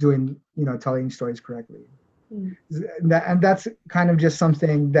doing, you know, telling stories correctly. And that's kind of just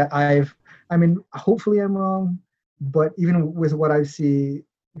something that I mean, hopefully I'm wrong, but even with what I see,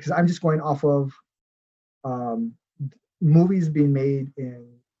 because I'm just going off of movies being made in,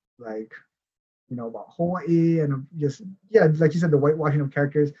 like, you know, about Hawaii, and just, yeah, like you said, the whitewashing of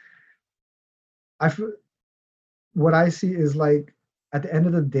characters. What I see is, like, at the end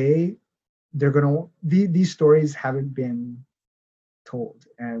of the day, these stories haven't been told,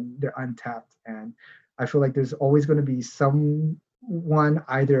 and they're untapped, and I feel like there's always going to be someone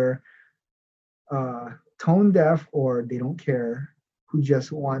either tone deaf or they don't care, who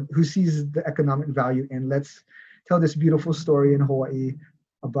sees the economic value in, let's tell this beautiful story in Hawaii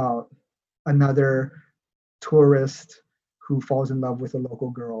about another tourist who falls in love with a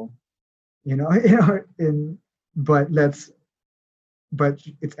local girl, you know, but it's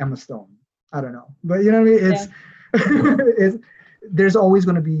Emma Stone. I don't know, but you know what I mean? It's there's always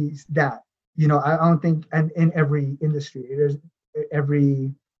going to be that, you know. I don't think, and in every industry, there's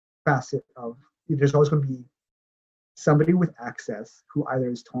every facet of, there's always going to be somebody with access who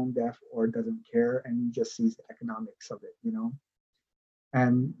either is tone deaf or doesn't care and just sees the economics of it, you know.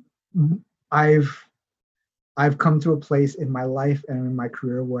 And I've come to a place in my life and in my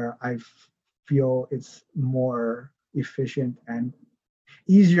career where I feel it's more efficient and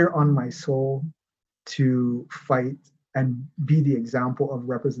easier on my soul to fight and be the example of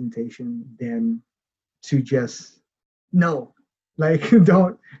representation than to just don't,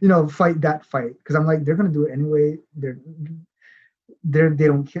 you know, fight that fight, because I'm like, they're gonna do it anyway. They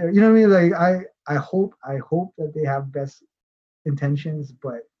don't care, you know what I mean? Like, I hope that they have best intentions,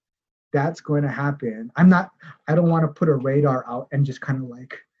 but that's going to happen. I don't want to put a radar out and just kind of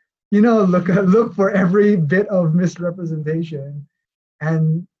like, you know, look for every bit of misrepresentation.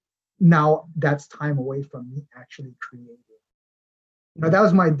 And now that's time away from me actually creating. That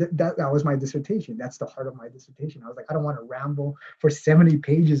was my dissertation. That's the heart of my dissertation. I was like, I don't want to ramble for 70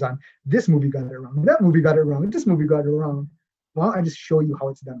 pages on this movie got it wrong, that movie got it wrong, this movie got it wrong. Why don't I just show you how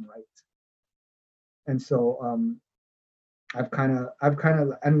it's done right? And so I'm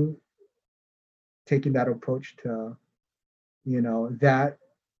taking that approach to,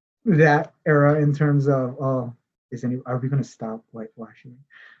 that era in terms of, are we going to stop whitewashing?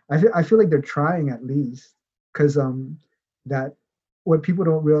 I feel like they're trying at least, because that what people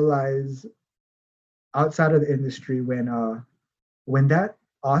don't realize outside of the industry, when that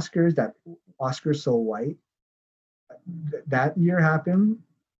Oscars So White that year happened,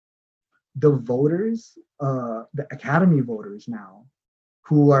 the voters, the Academy voters now,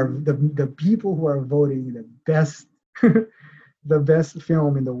 who are the people who are voting the best the best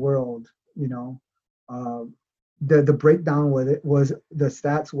film in the world, the breakdown with it was, the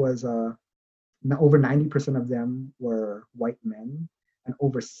stats was over 90% of them were white men, and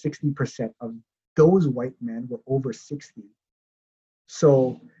over 60% of those white men were over 60.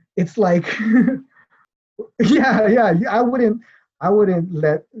 So it's like, yeah, I wouldn't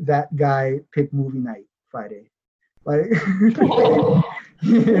let that guy pick movie night Friday, like,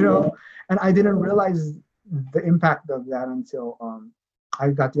 and I didn't realize the impact of that until I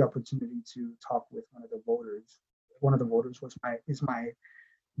got the opportunity to talk with one of the voters. One of the voters is my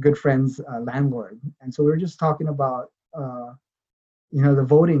good friend's landlord, and so we were just talking about the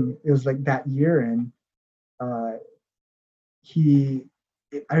voting. It was like that year, and uh,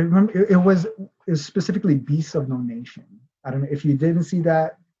 I remember it was specifically Beasts of No Nation. I don't know if you didn't see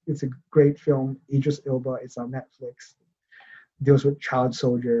that. It's a great film. Idris Elba. It's on Netflix. Deals with child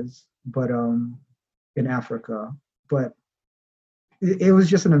soldiers, but in Africa. But it was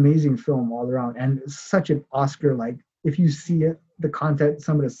just an amazing film all around, and such an Oscar, like, if you see it, the content,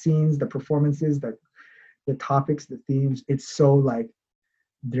 some of the scenes, the performances, the topics, the themes, it's so like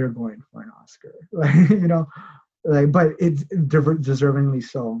they're going for an Oscar, like, but it's deservingly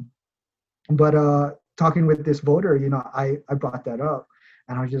so. But talking with this voter, I brought that up,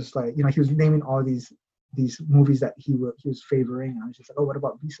 and I was just like, he was naming all these movies that he was favoring, and I was just like, oh, what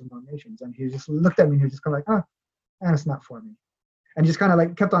about Beasts of No Nations? And he just looked at me and he was just kind of like, that's not for me, and just kind of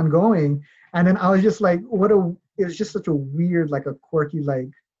like kept on going. And then I was just like, it was just such a weird, like a quirky, like,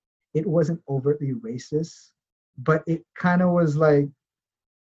 it wasn't overtly racist, but it kind of was like,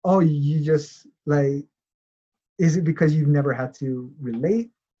 oh, you just like, is it because you've never had to relate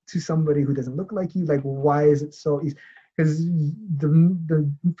to somebody who doesn't look like you? Like, why is it so easy? Because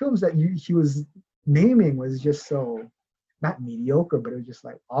the films that he was naming was just so, not mediocre, but it was just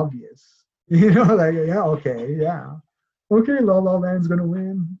like obvious. Like, yeah, okay, yeah. Okay, La La Land's gonna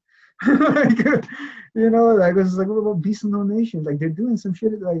win. Like, like, it was like, what about Beast of No Nation? Like, they're doing some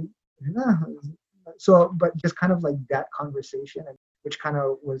shit like, yeah. So, but just kind of like that conversation, and which kind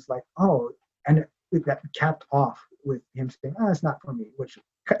of was like, oh, and that capped off with him saying, it's not for me, which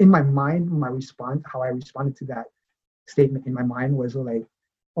in my mind, how I responded to that statement in my mind was like,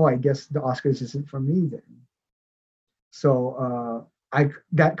 oh, I guess the Oscars isn't for me then. So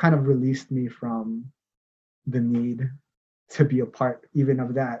that kind of released me from the need to be a part even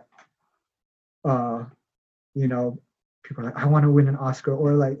of that. People are like, I want to win an Oscar,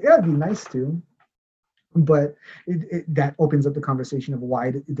 or like, yeah, it'd be nice to, but that opens up the conversation of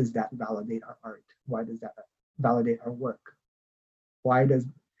why does that validate our art? Why does that validate our work? Why does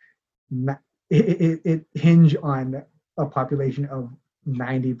it hinge on a population of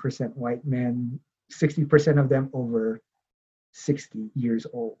 90% white men, 60% of them over 60 years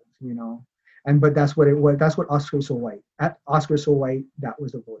old, but that's what it was. That's what Oscars So White. At Oscars So White, that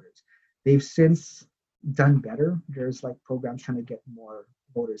was the voters. They've since done better. There's like programs trying to get more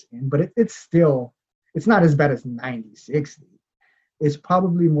voters in, but it's not as bad as 90, 60. It's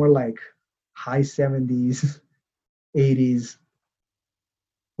probably more like high 70s, 80s,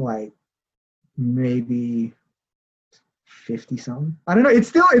 like maybe 50 some. I don't know. It's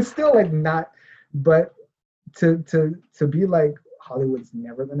still like not, but to be like Hollywood's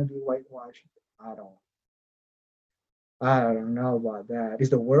never gonna be whitewashed, I don't know about that.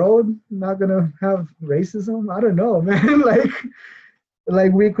 Is the world not gonna have racism? I don't know, man.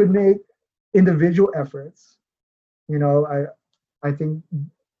 like we could make individual efforts, I think,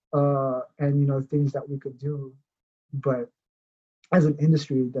 and things that we could do, but as an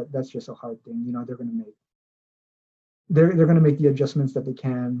industry, that's just a hard thing. They're gonna make the adjustments that they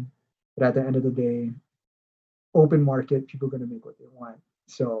can, but at the end of the day, open market, people are gonna make what they want.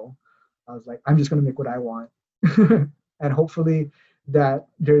 So I was like, I'm just gonna make what I want, and hopefully that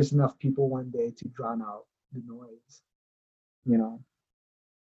there's enough people one day to drown out the noise.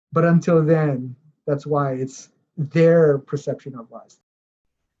 But until then, that's why it's their perception of us.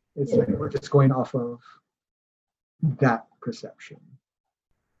 It's like we're just going off of that perception.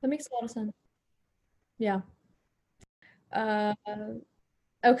 That makes a lot of sense. Yeah. Uh,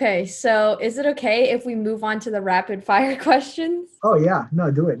 okay, so is it okay if we move on to the rapid fire questions? Oh yeah,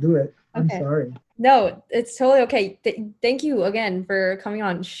 no, do it. I'm Okay. sorry. No, it's totally okay. Thank you again for coming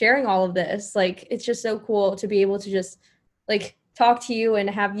on, sharing all of this. Like, it's just so cool to be able to just like talk to you and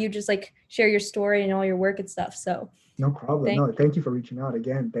have you just like share your story and all your work and stuff. So, No problem. thank Thank you for reaching out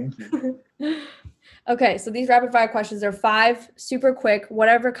again. Thank you. you. Okay, so these rapid fire questions are 5, super quick,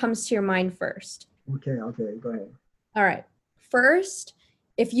 whatever comes to your mind first. Okay, go ahead. All right. First,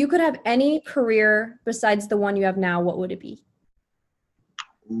 if you could have any career besides the one you have now, what would it be?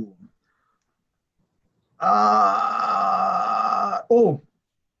 Ooh.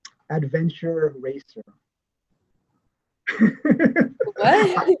 Adventure racer.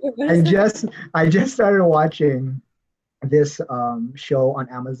 What? I just started watching this show on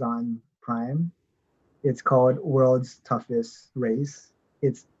Amazon Prime. It's called World's Toughest Race.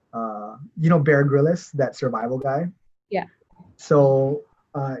 It's Bear Grylls, that survival guy. Yeah. So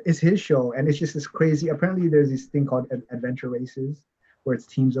it's his show, and it's just this crazy. Apparently, there's this thing called adventure races, where it's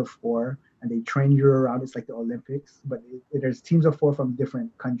teams of 4, and they train you around. It's like the Olympics, but there's teams of 4 from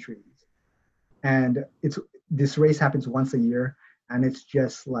different countries, and this race happens once a year, and it's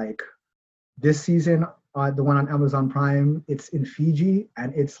just like this season, the one on Amazon Prime, it's in Fiji,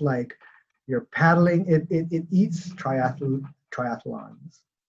 and it's like you're paddling. It eats triathlons.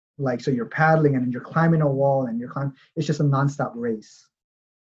 Like, so you're paddling and you're climbing a wall and it's just a nonstop race.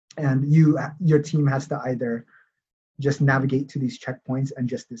 And your team has to either just navigate to these checkpoints and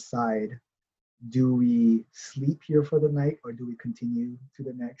just decide, do we sleep here for the night or do we continue to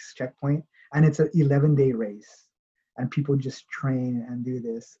the next checkpoint? And it's an 11-day race, and people just train and do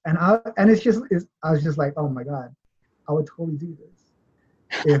this. And I was just like, oh my God, I would totally do this.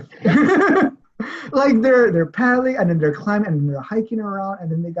 If like they're paddling and then they're climbing and then they're hiking around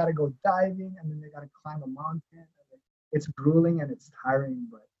and then they gotta go diving and then they gotta climb a mountain. It's grueling and it's tiring,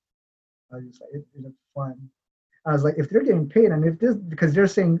 but I was just like, it's fun. I was like, if they're getting paid, and if this, because they're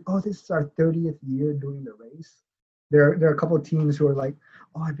saying, oh, this is our 30th year doing the race. There are a couple of teams who are like,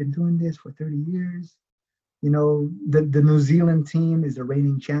 oh, I've been doing this for 30 years. The New Zealand team is the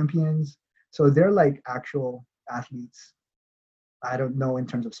reigning champions. So they're like actual athletes. I don't know in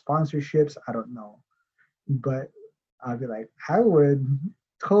terms of sponsorships. I don't know. But I'd be like, I would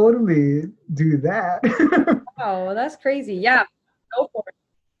totally do that. Oh, that's crazy. Yeah, go for it.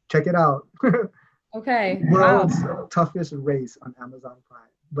 Check it out. Okay. World's Toughest Race on Amazon Prime.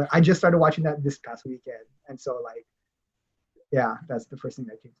 But I just started watching that this past weekend. And so, like, yeah, that's the first thing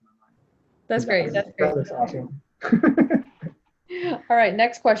that came to my mind. That's great. That's great. That looks awesome. All right,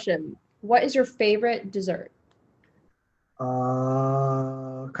 next question. What is your favorite dessert?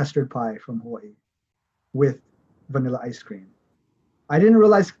 Custard pie from Hawaii with vanilla ice cream. I didn't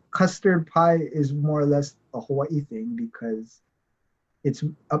realize custard pie is more or less a Hawaii thing, because it's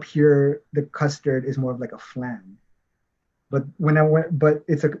up here, the custard is more of like a flan. But but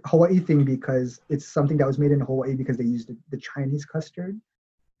it's a Hawaii thing because it's something that was made in Hawaii because they used the Chinese custard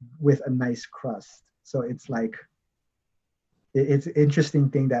with a nice crust. So it's like, it's an interesting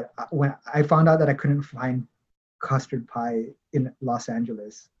thing that when I found out that I couldn't find custard pie in Los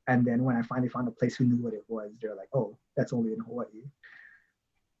Angeles, and then when I finally found a place who knew what it was, they're like, oh, that's only in Hawaii.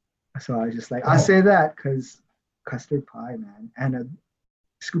 So I was just like, I'll say that, because custard pie, man, and a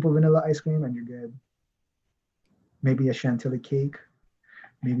scoop of vanilla ice cream and you're good. Maybe a chantilly cake,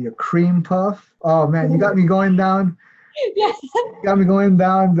 maybe a cream puff. Oh man, you got me going down. Yes. You got me going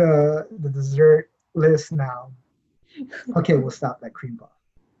down the dessert list now. Okay, we'll stop that cream puff.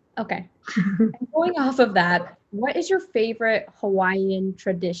 Okay. And going off of that, what is your favorite Hawaiian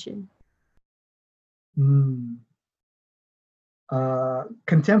tradition?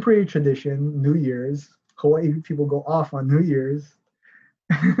 Contemporary tradition, New Year's. Hawaii people go off on New Year's.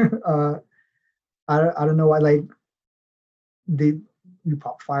 I don't know why, like, we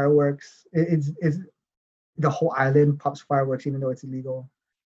pop fireworks. It's the whole island pops fireworks even though it's illegal.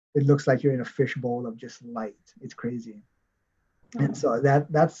 It looks like you're in a fishbowl of just light. It's crazy. And so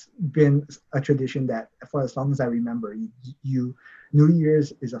that's been a tradition that for as long as I remember. You New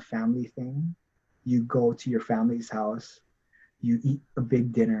Year's is a family thing. You go to your family's house, you eat a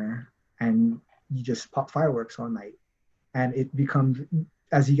big dinner, and you just pop fireworks all night. And it becomes,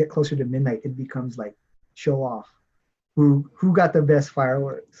 as you get closer to midnight, it becomes like show off. Who got the best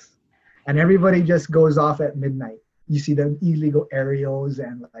fireworks? And everybody just goes off at midnight. You see the illegal aerials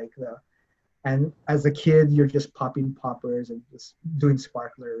and like And as a kid, you're just popping poppers and just doing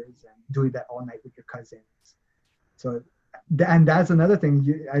sparklers and doing that all night with your cousins. So, and that's another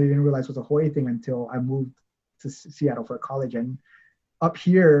thing I didn't realize was a Hawaii thing until I moved to Seattle for college. And up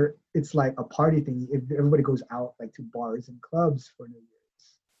here, it's like a party thing. Everybody goes out like to bars and clubs for New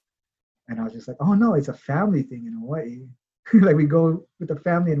Year's. And I was just like, oh no, it's a family thing in Hawaii. Like we go with the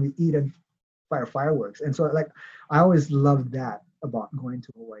family and we eat and fire fireworks. And so like I always loved that about going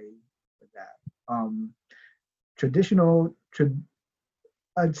to Hawaii with that. Traditional,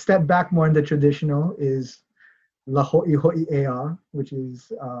 a step back more in the traditional is La Ho'i Ho'i Ea, which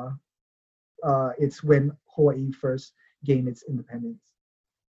is it's when Hawaii first gained its independence.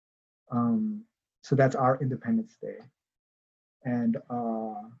 So that's our Independence Day. And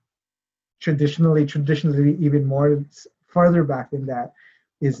traditionally, even more farther back than that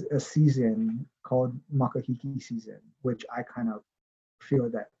is a season called Makahiki season, which I kind of feel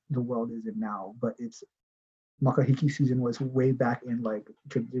that the world is in now. But it's Makahiki season was way back in like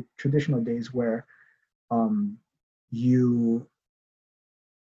traditional days where you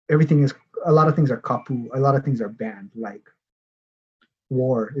everything is a lot of things are kapu, a lot of things are banned, like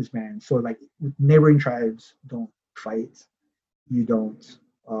war is banned. So like neighboring tribes don't fight, you don't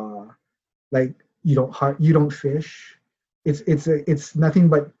like you don't fish. It's nothing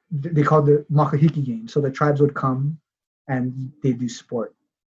but they call the makahiki game. So the tribes would come and they do sport.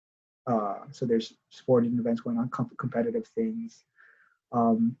 So there's sporting events going on, competitive things.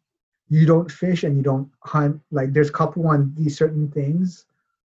 Um, you don't fish and you don't hunt. Like there's couple on these certain things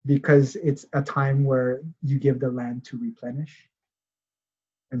because it's a time where you give the land to replenish.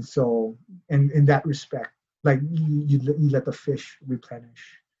 And so, in that respect, like you let the fish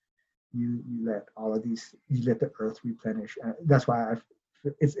replenish. You let all of these, you let the earth replenish. That's why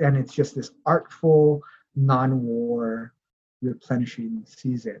it's just this artful, non-war replenishing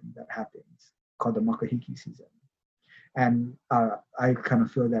season that happens called the Makahiki season. And I kind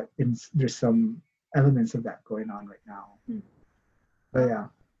of feel that there's some elements of that going on right now. But yeah,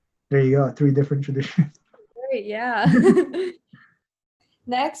 there you go, 3 different traditions. Great, yeah.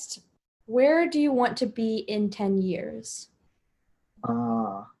 Next, where do you want to be in 10 years?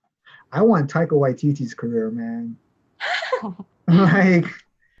 I want Taika Waititi's career, man. Like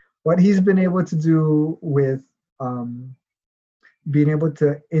what he's been able to do with being able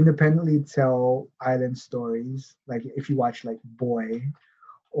to independently tell island stories. Like if you watch like Boy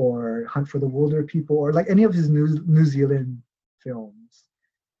or Hunt for the Wilder People or like any of his New Zealand films,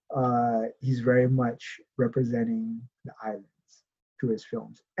 he's very much representing the islands to his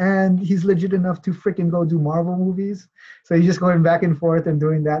films. And he's legit enough to freaking go do Marvel movies. So he's just going back and forth and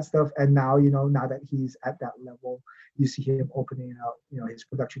doing that stuff. And now, now that he's at that level, you see him opening up, his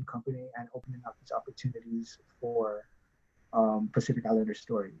production company and opening up these opportunities for Pacific Islander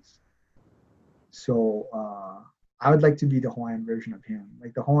stories. So I would like to be the Hawaiian version of him,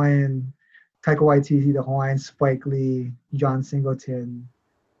 like the Hawaiian Taika Waititi, the Hawaiian Spike Lee, John Singleton,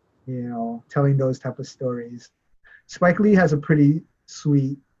 telling those type of stories. Spike Lee has a pretty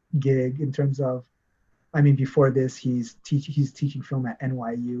sweet gig in terms of, I mean, before this, he's teaching film at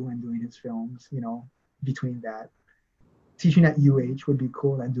NYU and doing his films, between that. Teaching at UH would be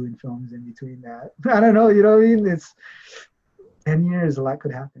cool and doing films in between that. I don't know, you know what I mean? It's 10 years, a lot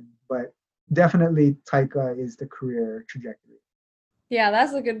could happen. But definitely Taika is the career trajectory. Yeah,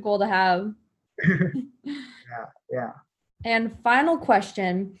 that's a good goal to have. Yeah. And final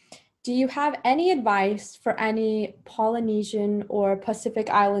question, do you have any advice for any Polynesian or Pacific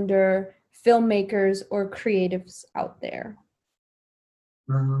Islander filmmakers or creatives out there?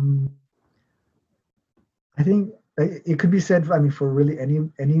 I think it could be said, I mean, for really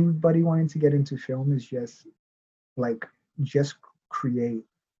anybody wanting to get into film is just create.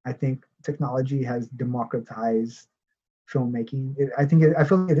 I think technology has democratized filmmaking. I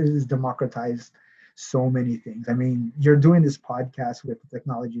feel like it has democratized so many things. I mean, you're doing this podcast with the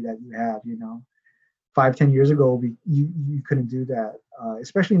technology that you have, 5-10 years ago, you couldn't do that,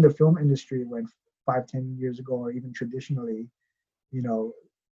 especially in the film industry when 5-10 years ago, or even traditionally,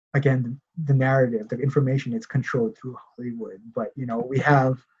 again, the narrative, the information, it's controlled through Hollywood. But, we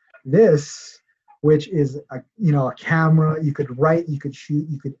have this, which is a camera. You could write, you could shoot,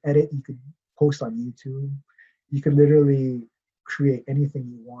 you could edit, you could post on YouTube. You could literally create anything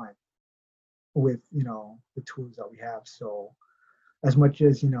you want with, the tools that we have. So as much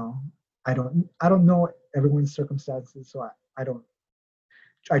as, I don't know everyone's circumstances, so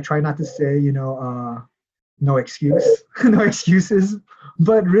I try not to say, no excuse, no excuses,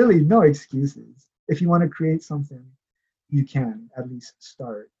 but really no excuses. If you want to create something, you can at least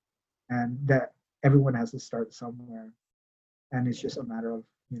start, and that everyone has to start somewhere, and it's just a matter of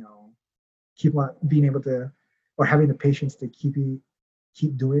keep on being able to, or having the patience to keep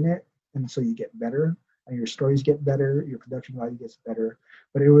doing it, and so you get better, and your stories get better, your production value gets better.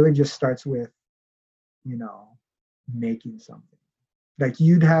 But it really just starts with, you know, making something. Like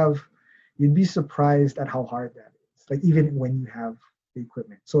you'd be surprised at how hard that is. Like even when you have the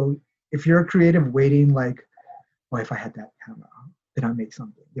equipment. So if you're a creative waiting, like, oh, if I had that camera, then I'd make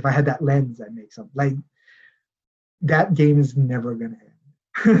something. If I had that lens, I'd make something. Like that game is never gonna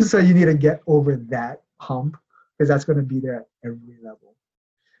end. So you need to get over that hump because that's gonna be there at every level.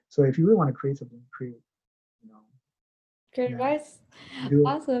 So if you really want to create something, create, you know, Great yeah, advice. do it.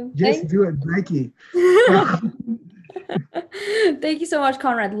 Awesome. Just do it, Nike. Thank you so much,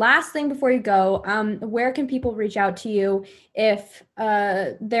 Conrad. Last thing before you go, where can people reach out to you if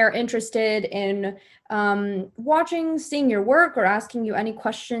they're interested in watching, seeing your work, or asking you any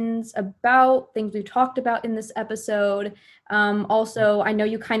questions about things we've talked about in this episode? Also, I know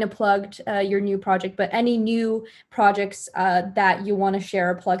you kind of plugged your new project, but any new projects that you want to share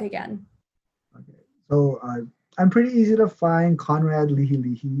or plug again? Okay. So I'm pretty easy to find. Conrad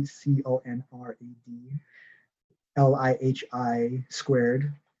Lihi, CONRAD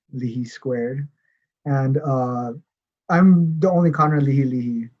squared, Lihi squared. And I'm the only Conrad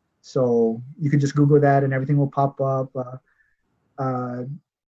Lihi. So you can just Google that and everything will pop up.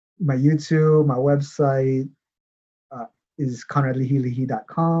 My YouTube, my website uh, is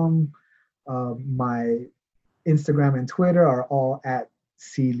conradlihilihi.com. My Instagram and Twitter are all at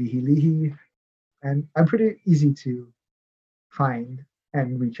clihilihi. And I'm pretty easy to find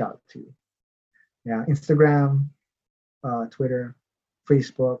and reach out to. Yeah, Instagram, Twitter,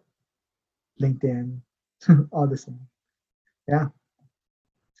 Facebook, LinkedIn, all the same. Yeah,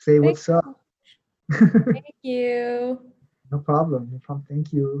 say Thank what's up. you. No problem. No problem.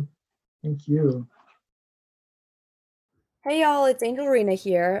 Thank you. Thank you. Hey y'all, it's Angelina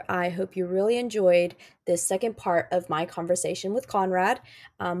here. I hope you really enjoyed this second part of my conversation with Conrad.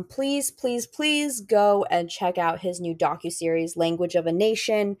 Please, please, please go and check out his new docuseries, Language of a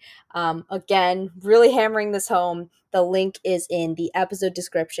Nation. Again, really hammering this home. The link is in the episode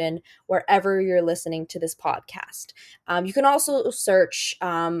description wherever you're listening to this podcast. You can also search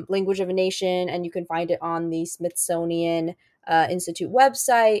Language of a Nation, and you can find it on the Smithsonian Institute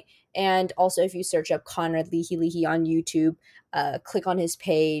website. And also, if you search up Conrad Lihi on YouTube, click on his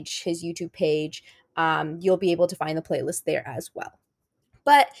page, his YouTube page, you'll be able to find the playlist there as well.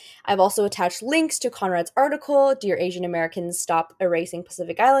 But I've also attached links to Conrad's article, Dear Asian Americans, Stop Erasing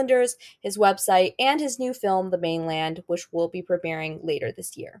Pacific Islanders, his website, and his new film, The Mainland, which will be premiering later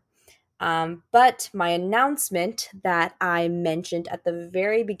this year. But my announcement that I mentioned at the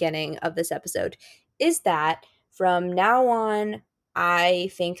very beginning of this episode is that from now on, I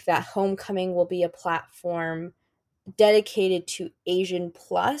think that Homecoming will be a platform dedicated to Asian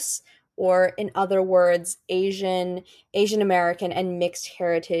plus, or in other words, Asian American and mixed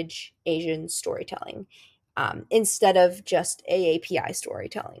heritage Asian storytelling, instead of just AAPI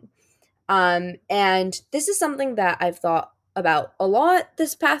storytelling. And this is something that I've thought about a lot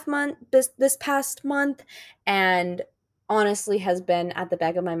this past month, and honestly has been at the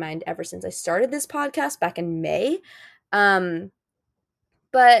back of my mind ever since I started this podcast back in May. Um,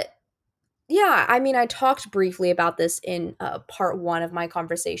 but yeah, I mean, I talked briefly about this in part one of my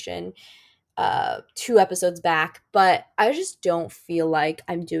conversation 2 episodes back, but I just don't feel like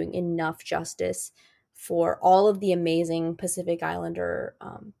I'm doing enough justice for all of the amazing Pacific Islander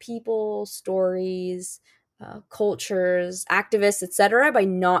people, stories, cultures, activists, etc., by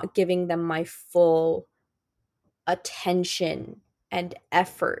not giving them my full attention and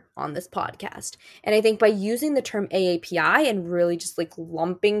effort on this podcast. And I think by using the term AAPI and really just like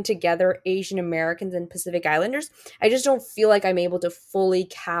lumping together Asian Americans and Pacific Islanders, I just don't feel like I'm able to fully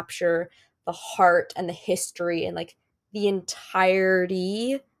capture the heart and the history and like the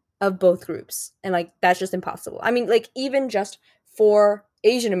entirety of both groups. And like that's just impossible. I mean, like even just for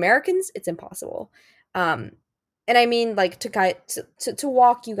Asian Americans, it's impossible. Um and I mean like to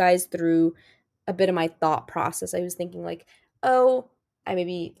walk you guys through a bit of my thought process. I was thinking like, oh, I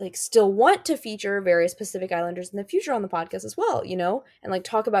maybe like still want to feature various Pacific Islanders in the future on the podcast as well, you know, and like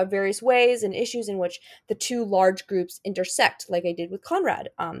talk about various ways and issues in which the two large groups intersect, like I did with Conrad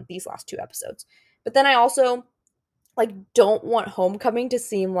these last 2 episodes. But then I also like don't want Homecoming to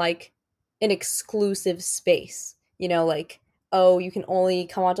seem like an exclusive space, you know, like oh, you can only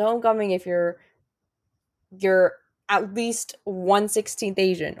come onto Homecoming if you're at least 1/16th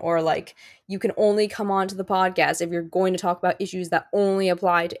Asian, or like you can only come onto the podcast if you're going to talk about issues that only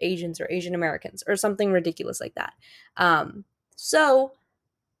apply to Asians or Asian Americans or something ridiculous like that. So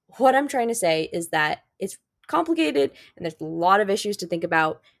what I'm trying to say is that it's complicated and there's a lot of issues to think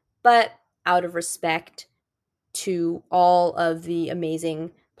about, but out of respect to all of the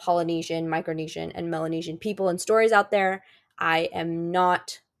amazing Polynesian, Micronesian, and Melanesian people and stories out there, I am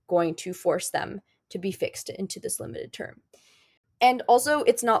not going to force them to be fixed into this limited term. And also,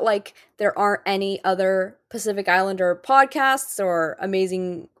 it's not like there aren't any other Pacific Islander podcasts or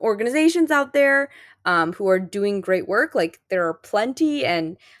amazing organizations out there who are doing great work. Like, there are plenty,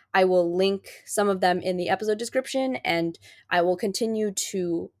 and I will link some of them in the episode description, and I will continue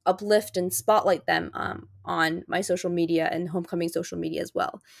to uplift and spotlight them on my social media and Homecoming social media as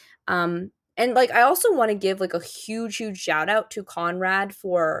well. And like, I also want to give like a huge shout out to Conrad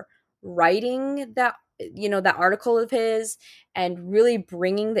for writing that article of his and really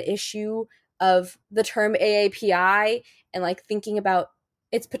bringing the issue of the term AAPI and like thinking about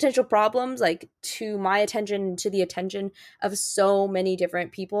its potential problems like to my attention and to the attention of so many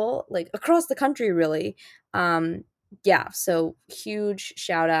different people like across the country really. Yeah, so huge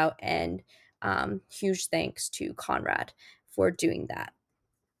shout out and huge thanks to Conrad for doing that.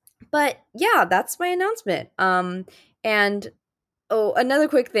 But yeah, that's my announcement. And oh, another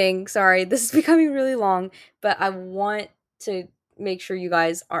quick thing. Sorry, this is becoming really long, but I want to make sure you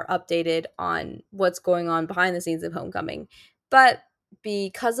guys are updated on what's going on behind the scenes of Homecoming. But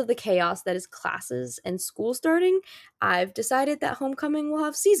because of the chaos that is classes and school starting, I've decided that Homecoming will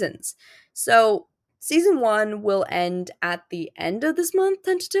have seasons. So, season 1 will end at the end of this month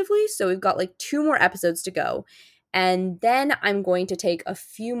tentatively, so we've got like 2 more episodes to go. And then I'm going to take a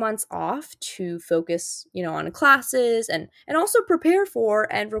few months off to focus, on classes and also prepare for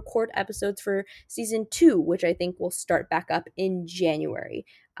and record episodes for season 2, which I think will start back up in January.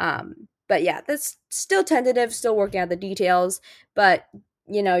 But yeah, that's still tentative, still working out the details. But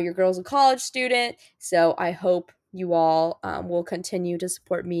your girl's a college student, so I hope you all will continue to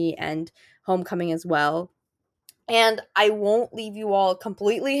support me and Homecoming as well. And I won't leave you all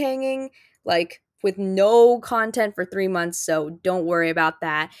completely hanging, like with no content for 3 months. So don't worry about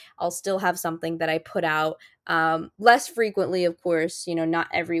that. I'll still have something that I put out less frequently, of course, not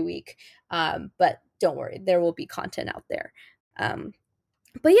every week. But don't worry, there will be content out there. Um,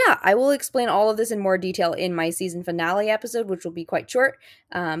 but yeah, I will explain all of this in more detail in my season finale episode, which will be quite short.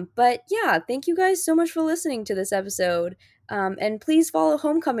 But yeah, thank you guys so much for listening to this episode. And please follow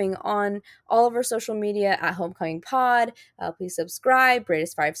Homecoming on all of our social media at Homecoming Pod. Please subscribe, rate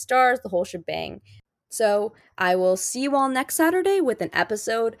us 5 stars, the whole shebang. So I will see you all next Saturday with an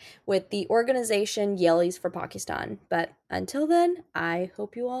episode with the organization Yelis for Pakistan. But until then, I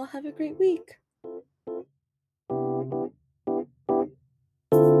hope you all have a great week.